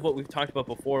it's kind of what we've talked about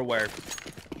before, where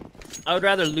I would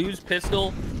rather lose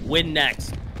pistol, win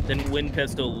next, than win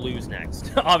pistol, lose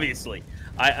next. Obviously.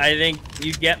 I think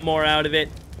you get more out of it.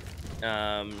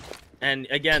 And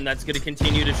again, that's going to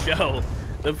continue to show.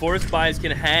 The force buys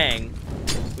can hang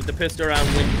with the pistol around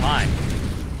win high.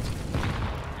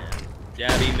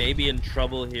 Jabby may be in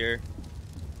trouble here.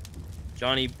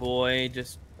 Johnny Boy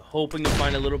just hoping to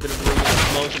find a little bit of room in the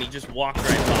smoke, and he just walked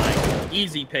right by.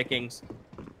 Easy pickings.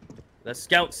 The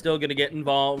scout's still going to get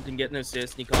involved and get an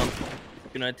assist. Nicom's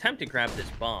going to attempt to grab this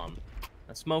bomb.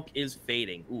 The smoke is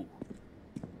fading. Ooh.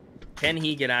 Can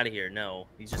he get out of here? No.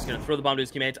 He's just going to throw the bomb to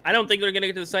his teammates. I don't think they're going to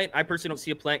get to the site. I personally don't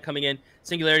see a plant coming in.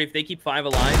 Singularity, if they keep 5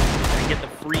 alive and get the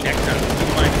free next round, keep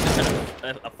in mind, this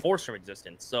isn't a force from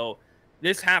x6tence. So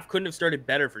this half couldn't have started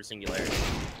better for Singularity.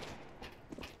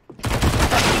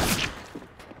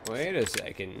 Wait a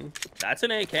second. That's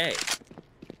an AK.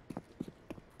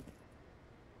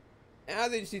 Now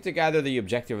they just need to gather the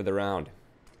objective of the round.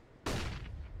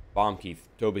 Bomb Keith.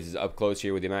 Tobis is up close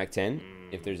here with the MAC-10.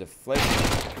 If there's a flick...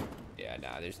 Yeah,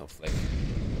 nah, there's no flick.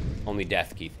 Only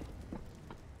death, Keith.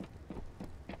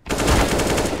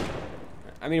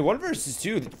 I mean, 1 versus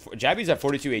 2. Jabby's at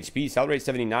 42 HP. Celebrate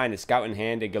 79. A scout in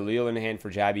hand. A Galil in hand for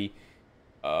Jabby.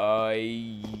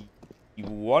 You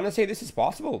want to say this is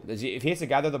possible? If he has to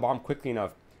gather the bomb quickly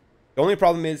enough. The only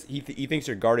problem is he thinks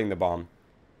they're guarding the bomb.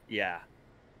 Yeah.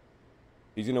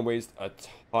 He's going to waste a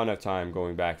ton of time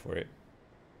going back for it.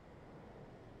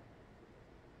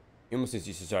 He almost needs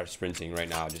to start sprinting right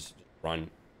now. Just run.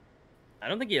 I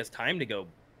don't think he has time to go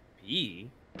B.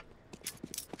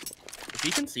 Is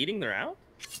he conceding they're out?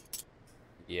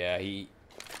 Yeah, to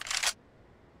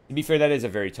be fair, that is a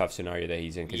very tough scenario that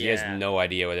he's in, because he has no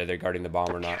idea whether they're guarding the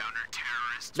bomb or not.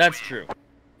 That's true.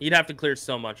 He'd have to clear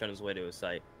so much on his way to his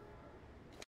site.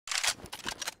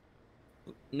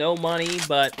 No money,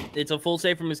 but it's a full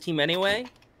save from his team anyway.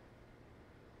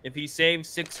 If he saves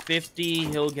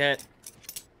 650, he'll get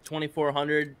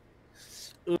 2,400.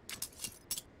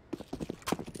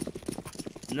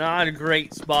 Not a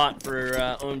great spot for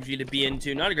OMG to be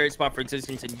into. Not a great spot for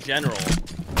existence in general.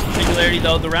 Singularity,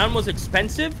 though, the round was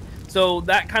expensive, so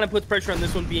that kind of puts pressure on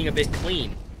this one being a bit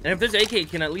clean. And if this AK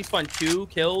can at least find 2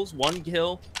 kills, 1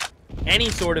 kill, any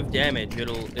sort of damage,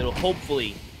 it'll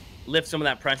hopefully lift some of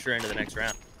that pressure into the next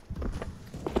round.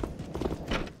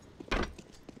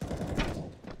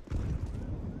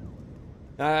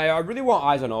 I really want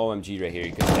eyes on OMG right here,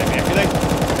 because I feel like,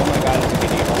 oh my god, this could be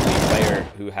the only player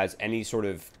who has any sort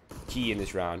of key in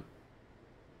this round.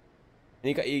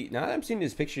 And now that I'm seeing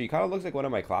this picture, he kind of looks like one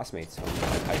of my classmates.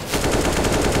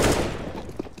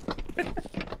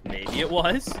 Maybe it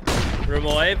was.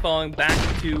 Ramoy falling back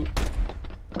to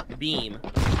Beam.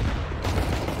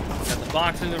 Got the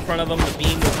boxes in front of him, the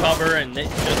Beam will cover, and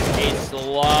it's just a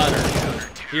slaughter.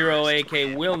 Hero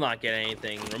AK will not get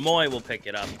anything. Ramoy will pick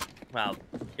it up. Wow,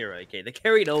 Hero AK. They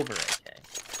carried over AK.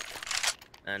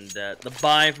 And the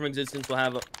buy from Existence will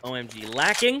have OMG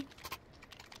lacking.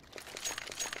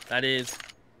 That is,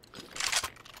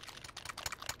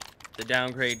 the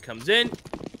downgrade comes in.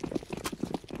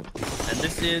 And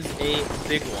this is a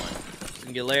big one.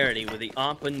 Singularity with the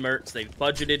Op and Mertz. They've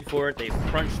budgeted for it. They've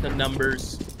crunched the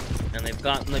numbers. And they've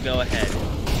gotten the go-ahead.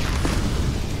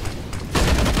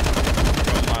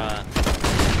 From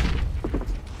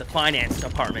the finance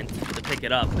department to pick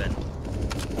it up. And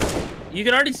you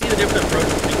can already see the different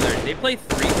approaches to Singularity. They play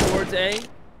 3 towards A.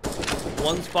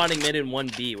 1 spotting mid and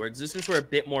 1 B, where Existence were a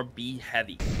bit more B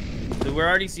heavy. So we're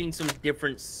already seeing some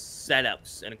different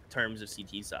setups in terms of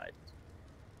CT side.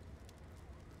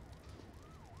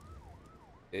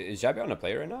 Is Jabby on a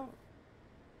player right now?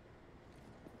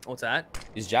 What's that?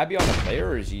 Is Jabby on a player,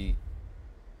 or is he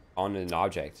on an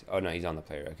object? Oh no, he's on the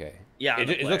player. Okay. Yeah.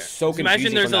 It looks so confusing.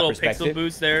 Imagine there's a little pixel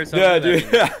boost there. Or something. Yeah, dude.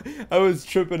 I was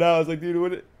tripping out. I was like, dude,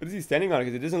 what is he standing on?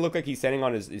 Because it doesn't look like he's standing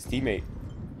on his teammate.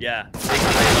 Yeah.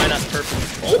 They line up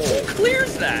perfectly. Oh, he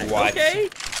clears that. What? Okay.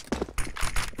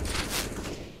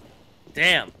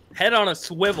 Damn. Head on a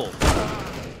swivel.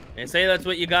 They say that's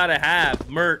what you gotta have.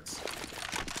 Mertz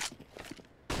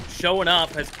showing up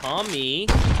has Tommy.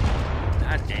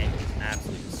 God dang, it's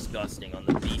absolutely disgusting on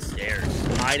the B stairs,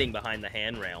 hiding behind the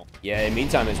handrail. Yeah, in the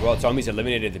meantime as well, Tommy's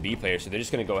eliminated the B player, so they're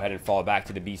just going to go ahead and fall back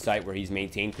to the B site where he's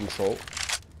maintained control.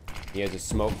 He has a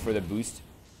smoke for the boost.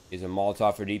 He has a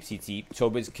Molotov for deep CT.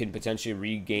 Tobas can potentially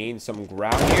regain some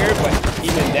ground here, but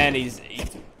even then,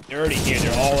 they're already here.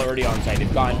 They're all already on site.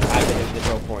 They've gotten past the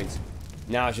throw points.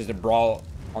 Now it's just a brawl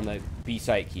on the B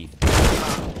site, Keith.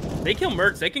 They kill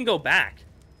Mertz. They can go back.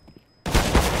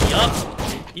 Yup.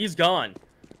 He's gone.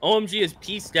 OMG is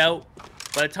pieced out.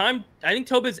 By the time, I think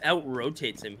Tobas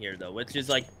out-rotates him here, though, which is,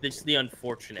 like, this is the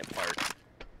unfortunate part.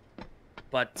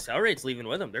 But Cellrate's leaving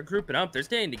with him. They're grouping up. They're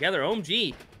staying together.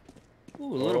 OMG. Ooh,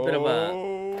 a little bit of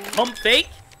a pump fake.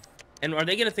 And are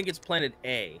they going to think it's planted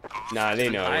A? Nah, they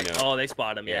know. Oh, they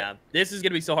spot him, yeah. This is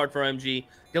going to be so hard for OMG.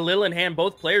 Galil and Han,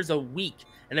 both players are weak.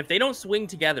 And if they don't swing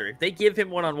together, if they give him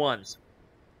one-on-ones,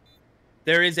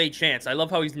 there is a chance. I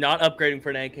love how he's not upgrading for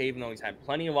an AK, even though he's had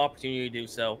plenty of opportunity to do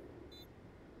so.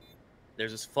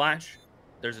 There's a flash.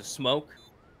 There's a smoke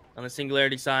on the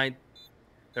Singularity side.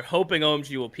 They're hoping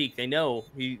OMG will peek. They know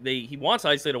he wants to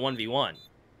isolate a 1v1.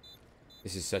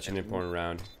 This is such an important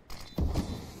round.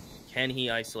 Can he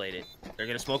isolate it? They're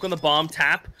going to smoke on the bomb,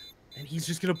 tap, and he's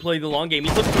just going to play the long game.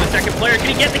 He's looking for the second player. Can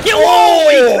he get the kill?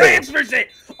 Oh, he transfers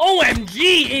it!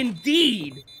 OMG,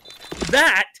 indeed!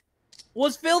 That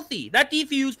was filthy. That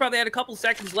defuse probably had a couple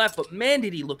seconds left, but man,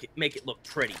 did he make it look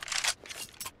pretty.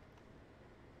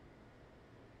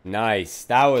 Nice.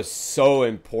 That was so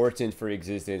important for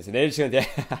Existence. And they're just gonna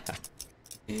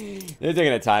they're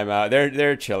taking a timeout.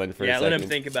 They're chilling for a second. Yeah, let him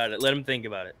think about it. Let him think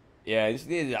about it. Yeah,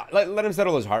 let him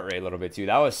settle his heart rate a little bit too.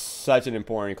 That was such an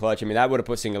important clutch. I mean, that would have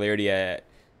put Singularity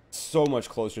so much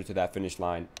closer to that finish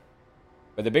line.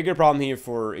 But the bigger problem here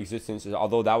for Existence is,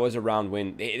 although that was a round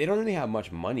win, they don't really have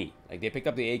much money. Like, they picked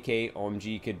up the AK.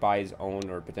 OMG could buy his own,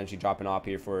 or potentially drop an op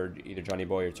here for either Johnny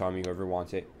Boy or Tommy, whoever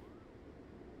wants it.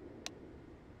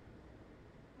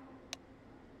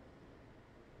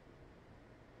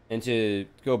 And to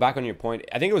go back on your point,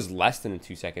 I think it was less than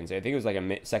 2 seconds. I think it was like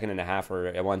a second and a half or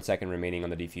a 1 second remaining on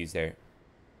the defuse there.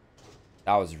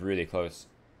 That was really close.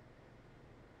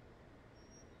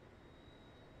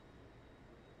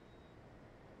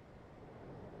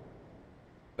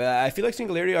 But I feel like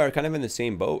Singularity are kind of in the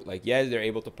same boat. Like, yeah, they're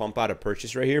able to pump out a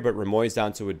purchase right here, but Remoy's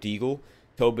down to a Deagle.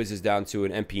 Tobis is down to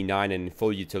an MP9 and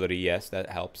full utility. Yes, that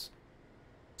helps.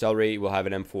 Celery will have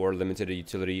an M4, limited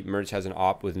utility. Merch has an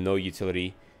op with no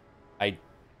utility. I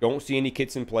don't see any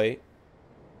kits in play.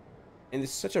 And this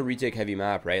is such a retake heavy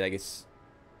map, right? Like, it's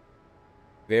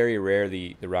very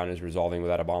rarely the round is resolving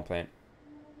without a bomb plant.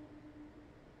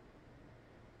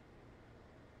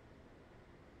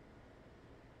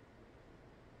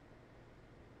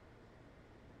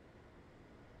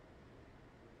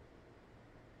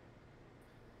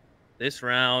 This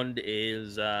round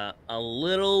is a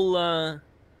little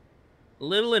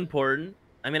important.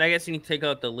 I mean, I guess you can take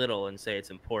out the little and say it's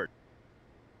important.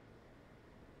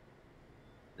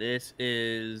 This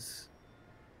is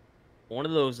one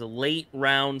of those late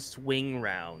round swing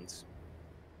rounds.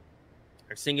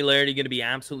 Are Singularity going to be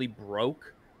absolutely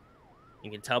broke?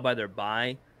 You can tell by their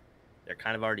buy. They're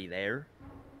kind of already there.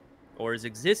 Or is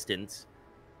Existence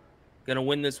going to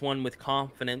win this one with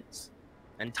confidence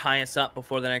and tie us up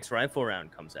before the next rifle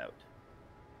round comes out?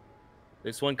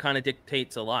 This one kind of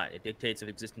dictates a lot. It dictates if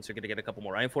Existence are going to get a couple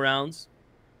more rifle rounds,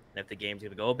 and if the game's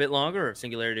going to go a bit longer, or if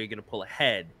Singularity are going to pull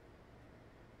ahead.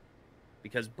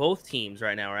 Because both teams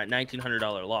right now are at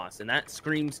 $1,900 loss, and that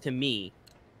screams to me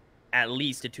at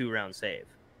least a 2-round save.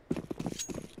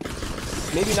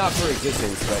 Maybe not for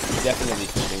Existence, but definitely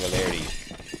for Singularity.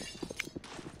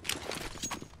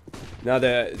 Now,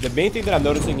 the main thing that I'm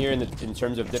noticing here in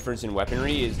terms of difference in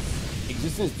weaponry is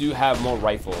Existence do have more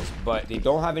rifles, but they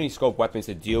don't have any scope weapons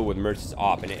to deal with Merch's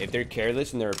op. And if they're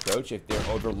careless in their approach, if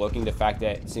they're overlooking the fact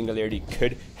that Singularity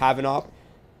could have an op,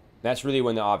 that's really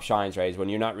when the op shines, right? Is when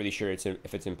you're not really sure if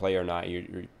it's in play or not.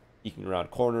 You're peeking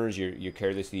around corners. You're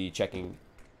carelessly checking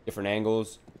different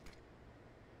angles.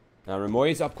 Now,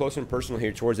 Remoy is up close and personal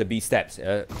here towards the B steps.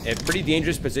 A pretty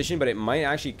dangerous position, but it might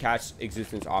actually catch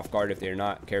Existence off guard if they're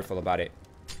not careful about it.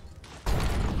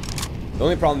 The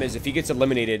only problem is if he gets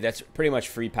eliminated, that's pretty much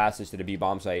free passage to the B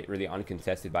bomb site, really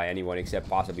uncontested by anyone except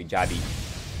possibly Jabby.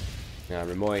 Now,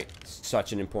 Remoy,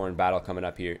 such an important battle coming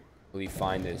up here. Will he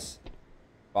find this?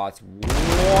 Spots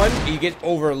one. He gets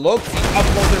overlooked. He up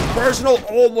close and personal,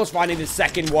 almost finding the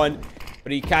second one.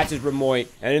 But he catches Remoy,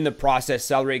 and in the process,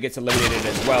 Celery gets eliminated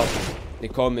as well.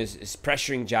 Nicom is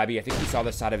pressuring Jabby. I think he saw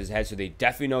the side of his head, so they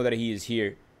definitely know that he is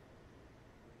here.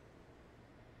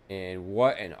 And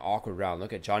what an awkward round.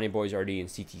 Look at Johnny Boy's already in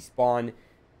CT spawn.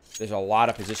 There's a lot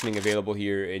of positioning available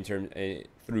here in terms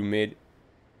through mid.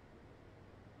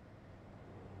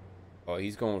 Oh,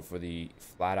 he's going for the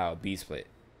flat-out B split.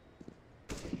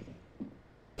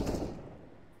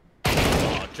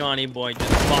 Johnny Boy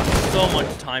just bought so much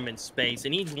time and space,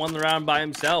 and he's won the round by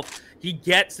himself. He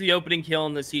gets the opening kill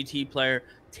on the CT player,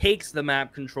 takes the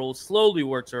map control, slowly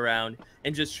works around,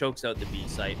 and just chokes out the B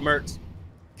site. Mertz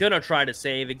gonna try to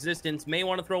save. Existence may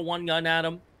want to throw one gun at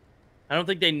him. I don't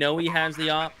think they know he has the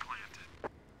op,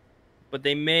 but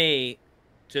they may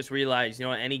just realize, you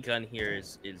know, any gun here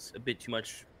is a bit too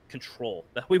much control.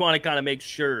 That we want to kind of make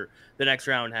sure the next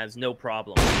round has no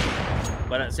problem,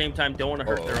 but at the same time don't want to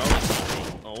hurt their own economy.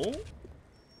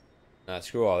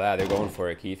 Screw all that. They're going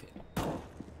for it, Keith.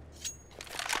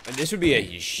 And this would be a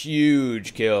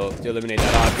huge kill to eliminate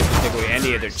that op, just to take away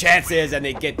any of their chances, and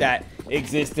they get that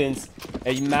Existence.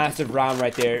 A massive round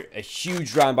right there. A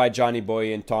huge round by Johnny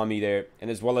Boy and Tommy there, and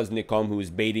as well as Nicom, who is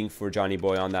baiting for Johnny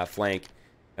Boy on that flank.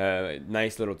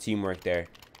 Nice little teamwork there.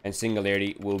 And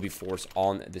Singularity will be forced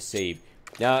on the save.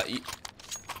 Now,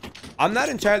 I'm not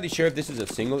entirely sure if this is a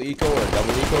single eco or a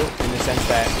double eco, in the sense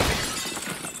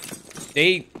that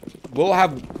they will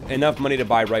have enough money to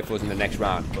buy rifles in the next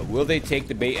round, but will they take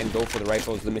the bait and go for the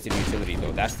rifles limited utility,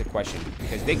 though? That's the question,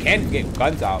 because they can get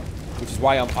guns out, which is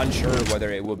why I'm unsure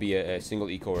whether it will be a single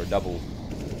eco or a double.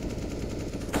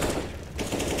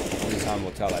 Only time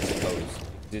will tell, I suppose.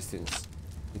 Distance.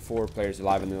 4 players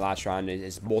alive in the last round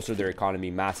has bolstered their economy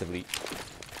massively.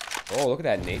 Oh, look at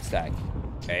that nade stack.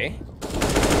 Okay.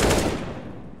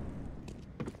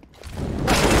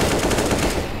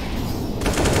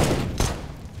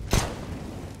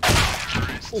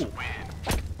 Ooh.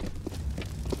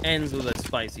 Ends with a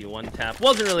spicy one tap.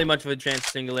 Wasn't really much of a chance for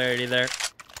Singularity there.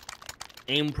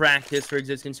 Aim practice for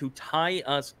Existence, who tie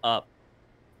us up.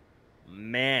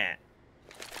 Man.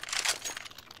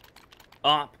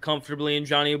 Op comfortably in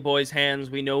Johnny Boy's hands.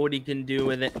 We know what he can do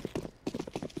with it.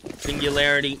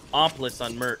 Singularity opless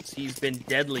on Mertz. He's been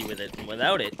deadly with it. And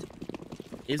without it,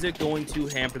 is it going to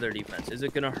hamper their defense? Is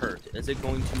it going to hurt? Is it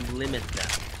going to limit them?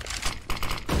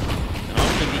 And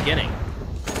off the beginning,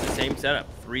 the same setup.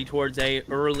 3 towards A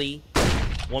early.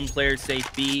 1 player safe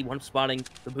B. 1 spotting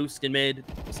the boost in mid.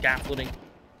 Scaffolding.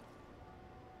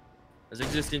 As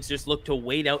Existence just look to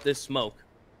wait out this smoke.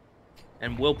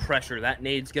 And will pressure. That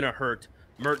nade's gonna hurt.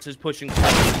 Mertz is pushing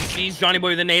forward. He sees Johnny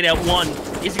Boy with a nade at 1.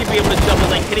 Is he gonna be able to double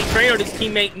link? Can he train out his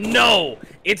teammate? No!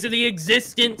 It's the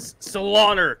Existence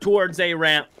slaughter towards A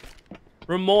ramp.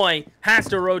 Ramoy has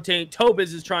to rotate.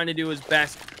 Tobiz is trying to do his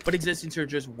best, but Existence are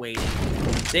just waiting.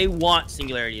 They want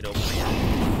Singularity to overreact.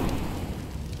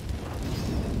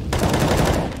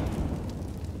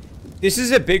 This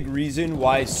is a big reason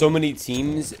why so many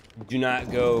teams do not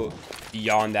go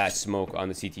beyond that smoke on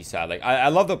the CT side. Like, I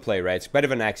love the play, right? It's a bit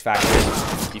of an X factor.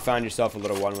 You find yourself a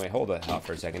little one-way. Hold it out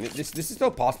for a second. This is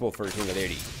still possible for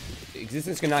Singularity.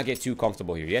 Existence cannot get too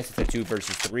comfortable here. Yes, it's a 2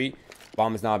 versus 3.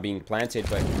 Bomb is not being planted,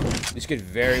 but this could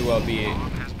very well be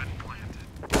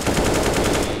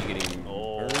getting.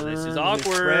 Oh, this is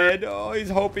awkward. Oh, he's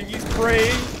hoping, he's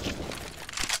praying.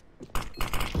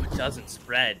 It doesn't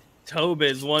spread.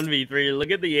 Tobiz 1v3.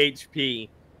 Look at the HP.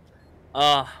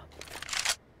 Oh,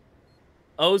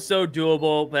 so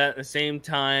doable, but at the same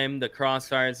time, the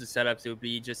crossfires, the setups, it would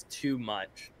be just too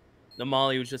much. The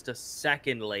molly was just a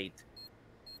second late.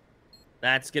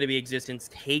 That's going to be Existence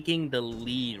taking the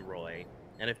lead, Roy.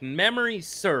 And if memory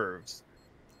serves,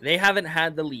 they haven't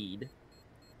had the lead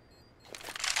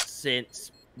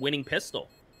since winning Pistol,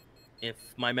 if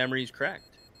my memory is correct.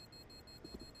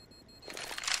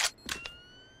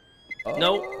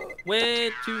 Nope.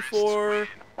 Wait, 2, 4,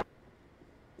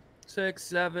 6,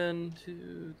 7,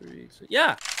 2, 3, 6.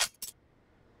 Yeah.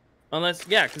 Unless,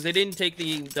 yeah, because they didn't take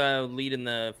the lead in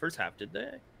the first half, did they?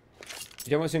 You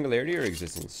talking about Singularity or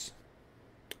Existence?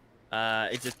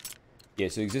 It's just. Yeah,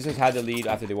 so Existence had the lead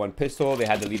after they won Pistol. They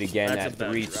had the lead again at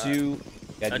 3-2.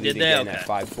 They had the lead again at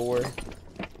 5-4.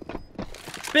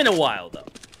 It's been a while, though.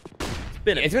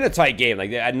 It's been a tight game.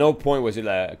 Like, at no point was it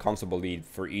a comfortable lead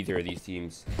for either of these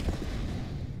teams.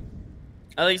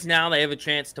 At least now they have a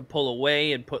chance to pull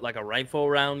away and put like a rifle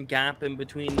round gap in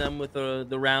between them with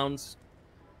the rounds.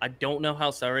 I don't know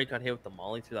how Sarai got hit with the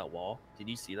molly through that wall. Did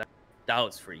you see that? That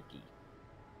was freaky.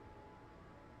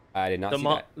 I did not see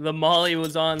that. The molly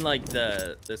was on like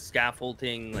the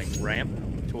scaffolding like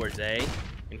ramp towards A,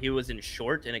 and he was in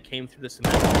short, and it came through the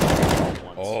cement.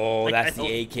 Oh, like, that's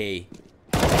the AK.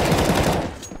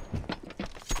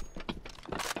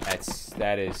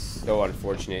 That is so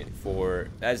unfortunate for.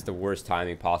 That's the worst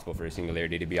timing possible for a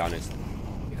Singularity, to be honest.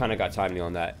 You kind of got timing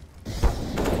on that.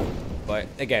 But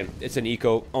again, it's an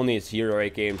eco, only its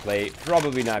heroic gameplay.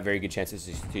 Probably not very good chances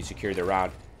to secure the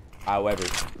round. However,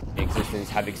 Existence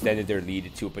have extended their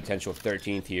lead to a potential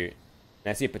 13th here. And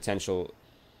I say potential,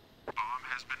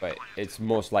 but it's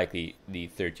most likely the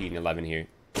 13-11 here.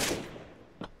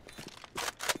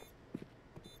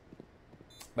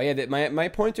 But yeah, my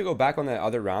point to go back on that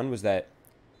other round was that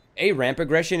A, ramp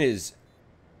aggression is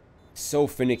so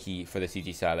finicky for the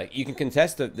CT side. Like, you can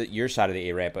contest your side of the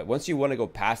A ramp, but once you want to go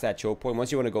past that choke point,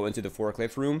 once you want to go into the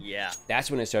forklift room, yeah,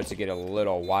 that's when it starts to get a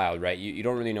little wild, right? You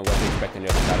don't really know what to expect on the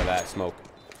other side of that smoke.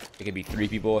 It could be 3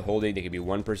 people holding, there could be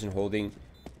 1 person holding.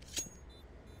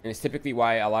 And it's typically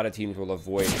why a lot of teams will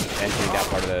avoid entering that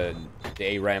part of the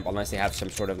A ramp unless they have some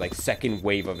sort of like second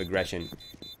wave of aggression.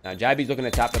 Now, Jabby's looking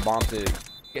to tap the bomb to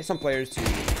get some players to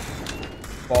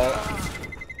fall.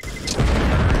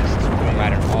 No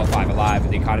matter, all 5 alive.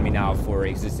 The economy now for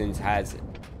Existence has,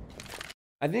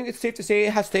 I think it's safe to say,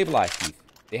 it has stabilized, Keith.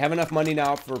 They have enough money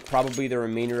now for probably the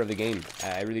remainder of the game.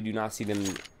 I really do not see them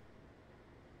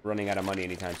running out of money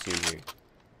anytime soon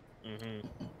here.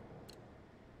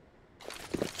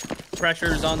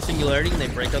 Pressure's on Singularity, and they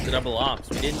break up the double ops.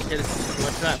 We didn't get as much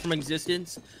of that from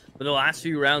Existence, but the last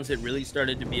few rounds it really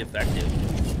started to be effective.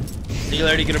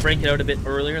 Singularity gonna break it out a bit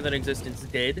earlier than Existence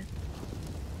did.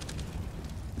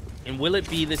 And will it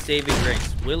be the saving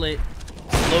grace? Will it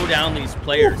slow down these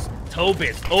players?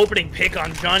 Tobiz, opening pick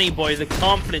on Johnny Boy, the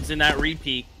confidence in that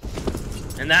repeat.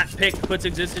 And that pick puts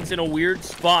Existence in a weird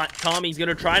spot. Tommy's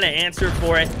gonna try to answer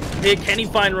for it. Can he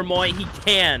find Ramoy? He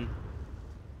can.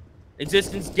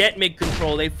 Existence get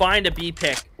mid-control. They find a B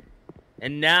pick.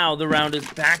 And now the round is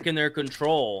back in their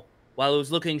control. While it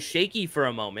was looking shaky for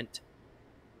a moment,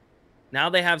 now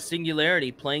they have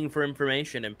Singularity playing for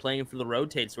information and playing for the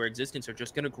rotates, where Existence are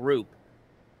just going to group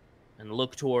and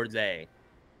look towards A.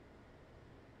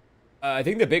 I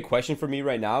think the big question for me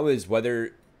right now is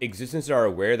whether Existence are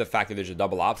aware of the fact that there's a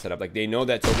double op setup. Like, they know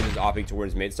that Token is opting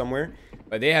towards mid somewhere,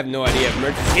 but they have no idea if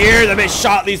Merch is here. The mid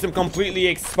shot leaves them completely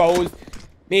exposed.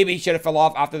 Maybe he should have fell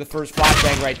off after the first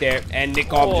flashbang right there, and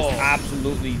Nikov just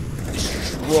absolutely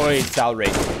destroyed Salray.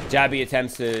 Jabby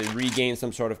attempts to regain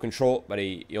some sort of control, but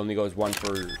he only goes 1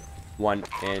 for one,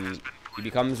 and he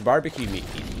becomes barbecue meat.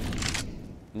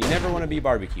 And you never want to be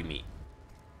barbecue meat.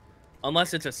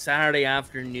 Unless it's a Saturday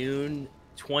afternoon,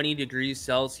 20 degrees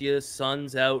Celsius,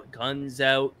 sun's out, guns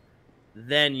out,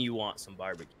 then you want some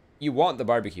barbecue. You want the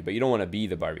barbecue, but you don't want to be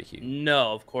the barbecue.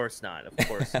 No, of course not. Of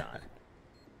course not.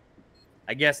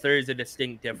 I guess there is a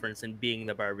distinct difference in being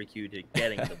the barbecue to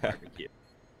getting the barbecue.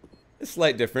 A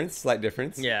slight difference, slight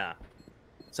difference. Yeah.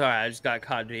 Sorry, I just got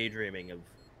caught daydreaming of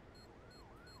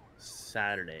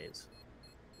Saturdays.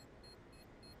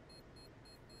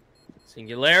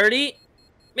 Singularity.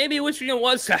 Maybe wishing it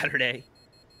was Saturday.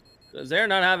 Because they're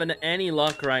not having any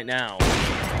luck right now.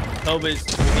 Cobas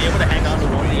will be able to hang on to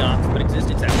one of the ops, but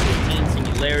existence at 15.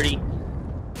 Singularity.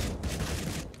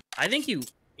 I think you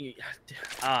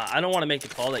I don't want to make the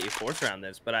call that you force around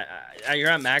this, but you're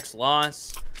at max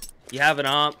loss. You have an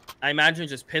op. I imagine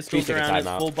just pistols around it,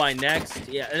 full by next.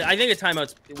 Yeah, I think a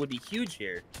timeout would be huge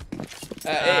here.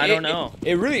 I don't know.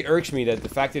 It really irks me that the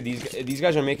fact that these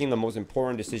guys are making the most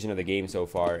important decision of the game so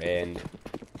far, and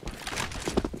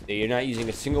you're not using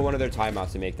a single one of their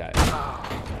timeouts to make that.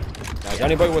 Now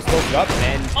Johnny Boy was close up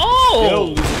and still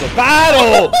loses the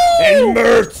battle, and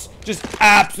Mertz just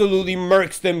absolutely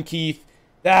murks them, Keith.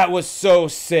 That was so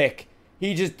sick.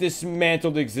 He just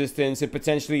dismantled existence and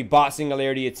potentially bought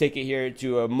Singularity a ticket here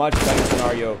to a much better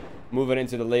scenario moving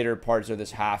into the later parts of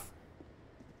this half.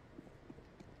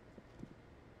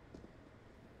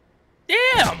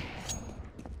 Damn!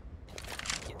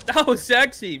 That was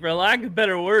sexy, for lack of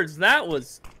better words. That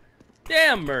was...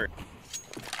 Damn, Mert.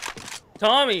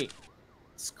 Tommy,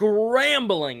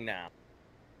 scrambling now.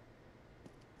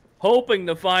 Hoping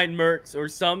to find Mertz or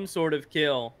some sort of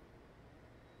kill.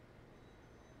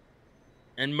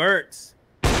 And Mertz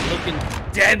looking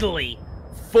deadly.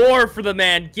 4 for the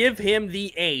man. Give him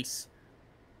the ace.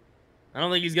 I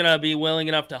don't think he's going to be willing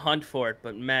enough to hunt for it,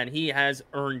 but man, he has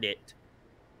earned it.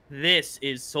 This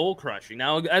is soul-crushing.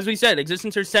 Now, as we said,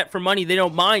 existence are set for money. They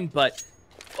don't mind, but...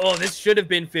 Oh, this should have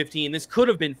been 15. This could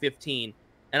have been 15.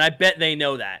 And I bet they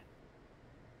know that.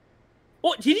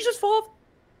 Oh, did he just fall off?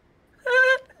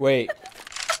 Wait,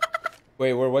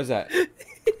 where was that?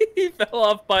 He fell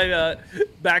off by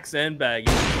back sandbag.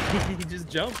 He just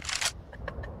jumped.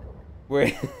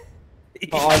 Wait.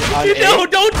 No,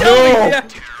 don't tell me. Yeah.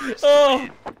 Oh.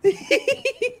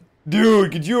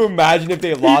 Dude, could you imagine if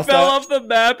they lost that? He fell off the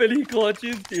map and he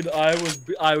clutches. Dude, I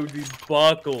would be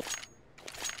buckled.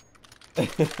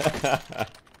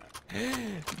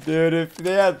 Dude, if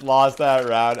they had lost that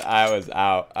round, I was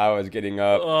out. I was getting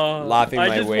up, laughing my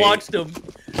way. I just watched him.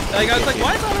 Like, I was like,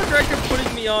 why is auto director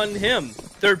putting me on him?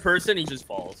 Third person, he just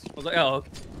falls. I was like, oh,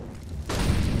 okay.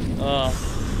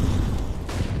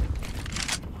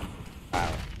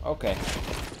 Wow. Okay.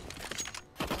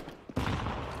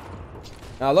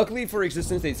 Now, luckily for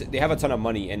existence, they have a ton of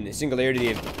money, and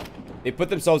Singularity, they put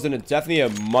themselves in definitely a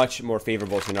much more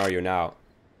favorable scenario now.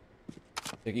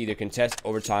 They can either contest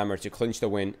overtime or to clinch the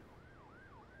win.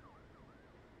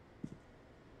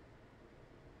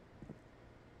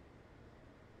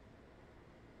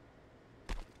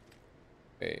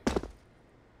 Okay.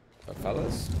 So,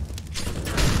 fellas.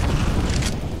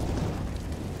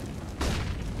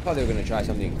 I thought they were going to try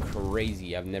something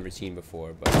crazy I've never seen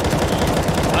before, but...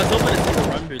 I was hoping to see the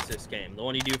run boost this game. The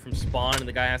one you do from spawn and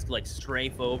the guy has to, like,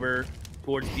 strafe over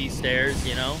towards B stairs,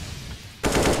 you know?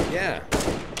 Yeah.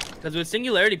 Because with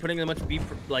Singularity putting that much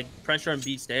pressure on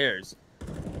B stairs,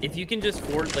 if you can just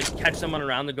catch someone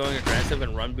around the going aggressive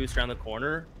and run boost around the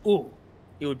corner, ooh,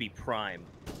 it would be prime.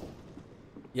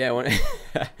 Yeah, when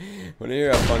you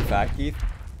hear a fun fact, Keith,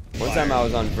 one time I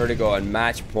was on Vertigo on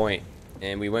match point,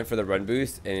 and we went for the run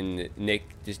boost, and Nick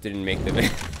just didn't make the...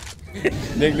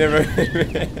 Nick never...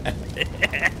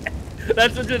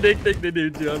 That's such a Nick thing to do,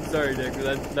 too. I'm sorry, Nick.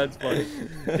 That's funny.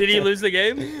 Did he lose the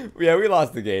game? Yeah, we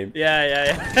lost the game.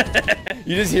 Yeah.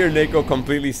 You just hear Nick go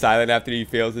completely silent after he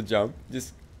fails to jump.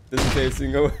 Just doesn't say a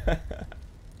single...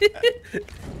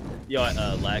 Yo,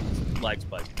 lag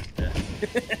spike. Yeah.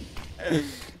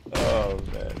 Oh,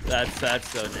 man. That's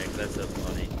so Nick. That's so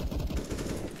funny.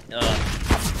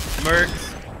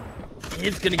 Mertz.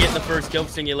 He's going to get the first kill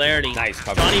for Singularity. Nice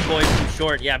cover. Johnny Boy's too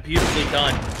short. Yeah, beautifully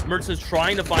done. Mertz is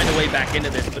trying to find a way back into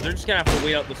this, but they're just going to have to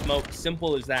wait out the smoke.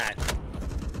 Simple as that.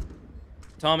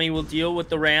 Tommy will deal with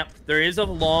the ramp. There is a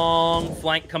long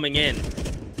flank coming in.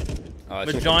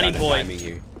 But Johnny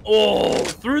Boy... Oh,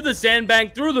 through the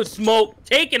sandbank, through the smoke,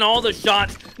 taking all the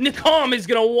shots. Nikam is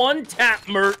going to one-tap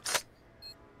Mertz.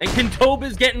 And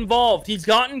Kentoba's get involved. He's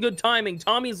gotten good timing.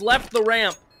 Tommy's left the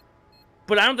ramp.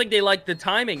 But I don't think they like the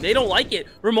timing. They don't like it.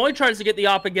 Ramoy tries to get the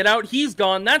op and get out. He's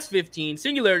gone. That's 15.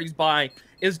 Singularity's buy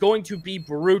is going to be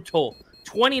brutal.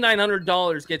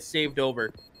 $2,900 gets saved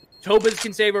over. Tobas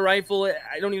can save a rifle.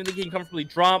 I don't even think he can comfortably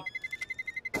drop.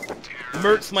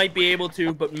 Mertz might be able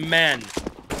to, but man,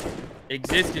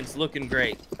 Existence looking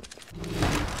great.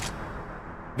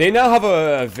 They now have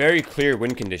a very clear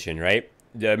win condition, right?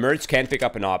 The Mertz can pick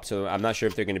up an op, so I'm not sure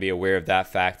if they're going to be aware of that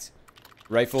fact.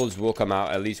 Rifles will come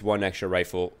out, at least one extra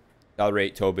rifle.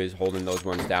 Accelerate, Tobas holding those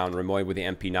ones down. Remoy with the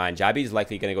MP9. Jabby is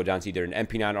likely going to go down to either an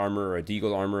MP9 armor or a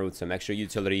Deagle armor with some extra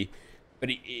utility. But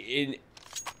in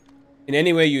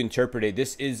any way you interpret it,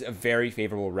 this is a very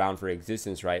favorable round for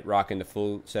Existence, right? Rocking the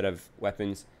full set of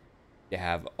weapons. They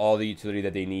have all the utility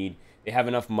that they need. They have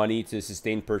enough money to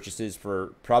sustain purchases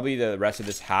for probably the rest of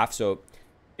this half. So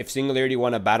if Singularity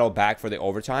want to battle back for the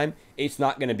overtime, it's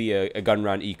not going to be a gun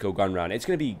round, eco gun round. It's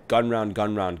going to be gun round,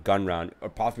 gun round, gun round, or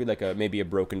possibly like maybe a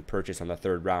broken purchase on the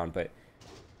third round. But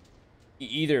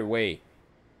either way,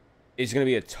 it's going to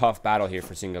be a tough battle here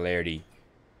for Singularity.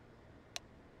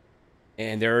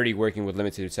 And they're already working with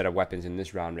limited set of weapons in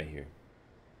this round right here.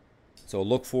 So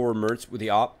look for Mertz with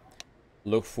the op.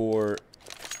 Look for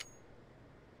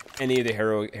any of the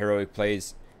heroic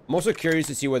plays. I'm also curious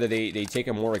to see whether they take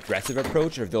a more aggressive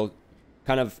approach or if they'll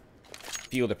kind of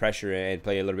feel the pressure and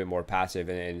play a little bit more passive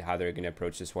and how they're going to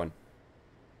approach this one.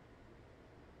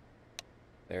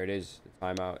 There it is. The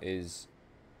timeout is...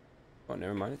 Oh,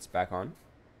 never mind. It's back on.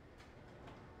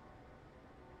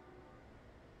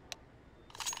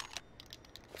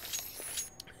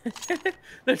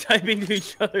 They're typing to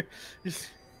each other.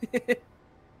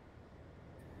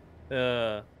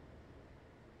 They're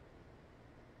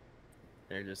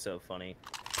just so funny.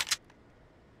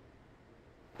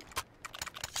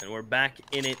 And we're back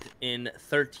in it in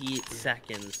 30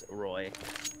 seconds, Roy.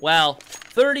 Well,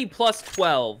 30 plus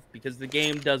 12, because the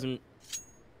game doesn't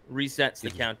resets the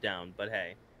countdown, but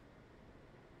hey.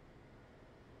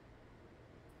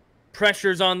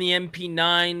 Pressures on the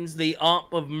MP9s, the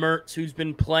op of Mertz, who's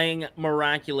been playing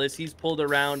miraculous. He's pulled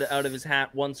around out of his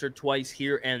hat once or twice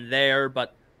here and there,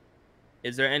 but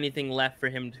is there anything left for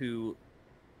him to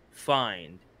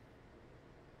find?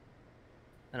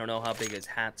 I don't know how big his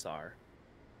hats are.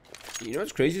 You know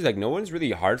what's crazy is like no one's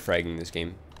really hard fragging this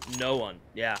game. No one,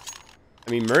 yeah.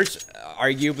 I mean, Mertz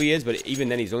arguably is, but even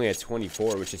then he's only at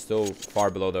 24, which is still far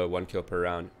below the 1 kill per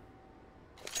round.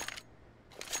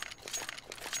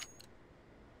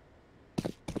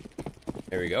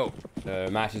 There we go. The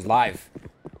match is live.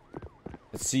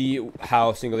 Let's see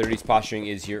how Singularity's posturing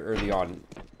is here early on.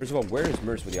 First of all, where is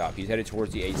Mertz with the op? He's headed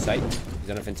towards the A site. He's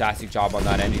done a fantastic job on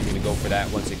that end. He's going to go for that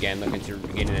once again, looking to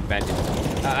gain an advantage.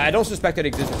 I don't suspect that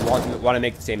Existence want to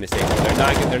make the same mistake.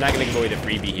 They're not going to give away the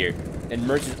freebie here. And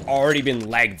Mertz has already been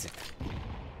legged.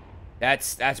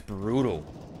 That's brutal.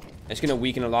 It's going to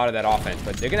weaken a lot of that offense.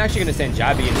 But they're actually going to send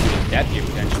Jabby into death here,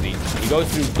 potentially. He goes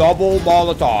through double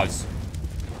Molotovs.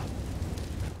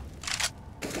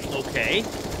 Okay.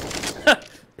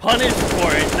 Punished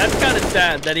for it. That's kind of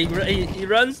sad that he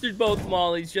runs through both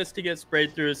mollies just to get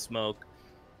sprayed through his smoke.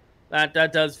 That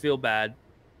does feel bad.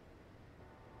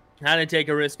 Had to take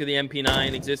a risk of the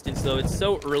MP9 Existence, though. It's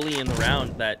so early in the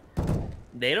round that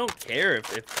they don't care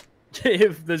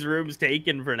if this room's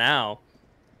taken for now.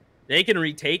 They can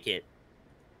retake it.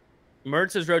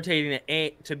 Mertz is rotating to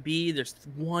A to B. There's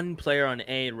one player on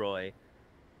A, Roy.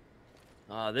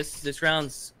 This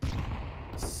round's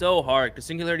so hard because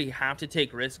Singularity have to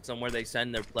take risks on where they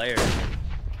send their players.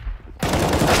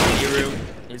 Giroux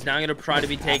is now going to try to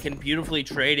be taken. Beautifully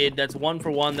traded. That's 1 for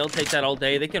 1. They'll take that all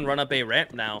day. They can run up a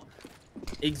ramp now.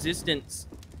 Existence.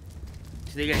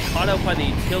 They get caught out by the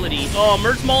utility. Oh,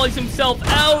 Mertz mollies himself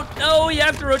out. Oh, you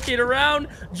have to rotate around.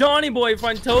 Johnny Boy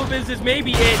finds Tobas is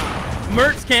maybe it.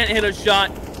 Mertz can't hit a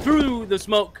shot through the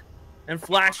smoke. And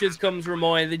flashes comes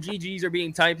Remoy. The GGs are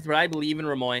being typed, but I believe in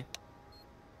Remoy.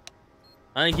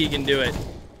 I think he can do it.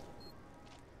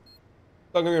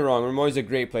 Don't get me wrong, Remoy's a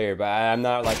great player, but I'm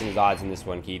not liking his odds in this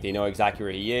one, Keith. They know exactly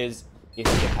where he is. He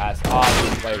can get past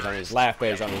odds. Players on his left,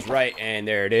 players on his right, and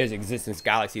there it is. Existence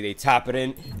Galaxy. They tap it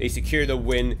in. They secure the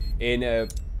win in a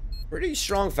pretty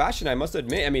strong fashion, I must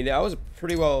admit. I mean, that was a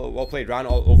pretty well played round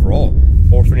overall.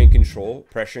 Forfeiting control,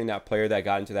 pressuring that player that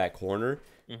got into that corner.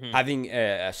 Having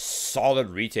a solid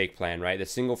retake plan, right? The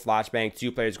single flashbang,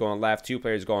 2 players going left, 2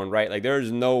 players going right. Like, there's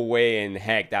no way in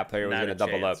heck that player was going to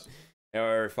double up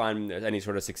or find any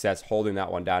sort of success holding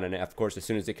that one down. And, of course, as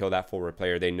soon as they kill that forward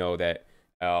player, they know that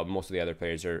most of the other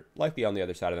players are likely on the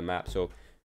other side of the map. So,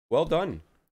 well done.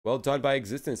 Well done by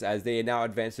Existence as they now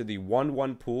advance to the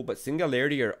 1-1 pool. But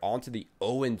Singularity are onto the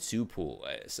 0-2 pool.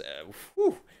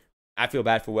 I feel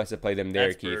bad for West to play them there,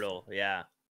 Keith. That's brutal, yeah.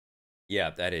 Yeah,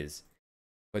 that is.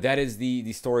 But that is the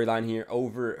storyline here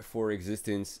over for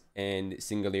Existence and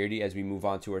Singularity as we move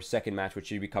on to our second match, which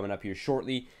should be coming up here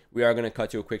shortly. We are going to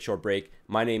cut to a quick short break.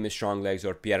 My name is Strong Legs,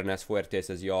 or Piernas Fuertes,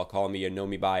 as you all call me and know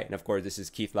me by. And of course, this is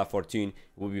Keith LaFortune.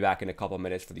 We'll be back in a couple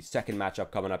minutes for the second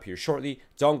matchup coming up here shortly.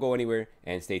 Don't go anywhere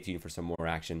and stay tuned for some more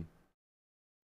action.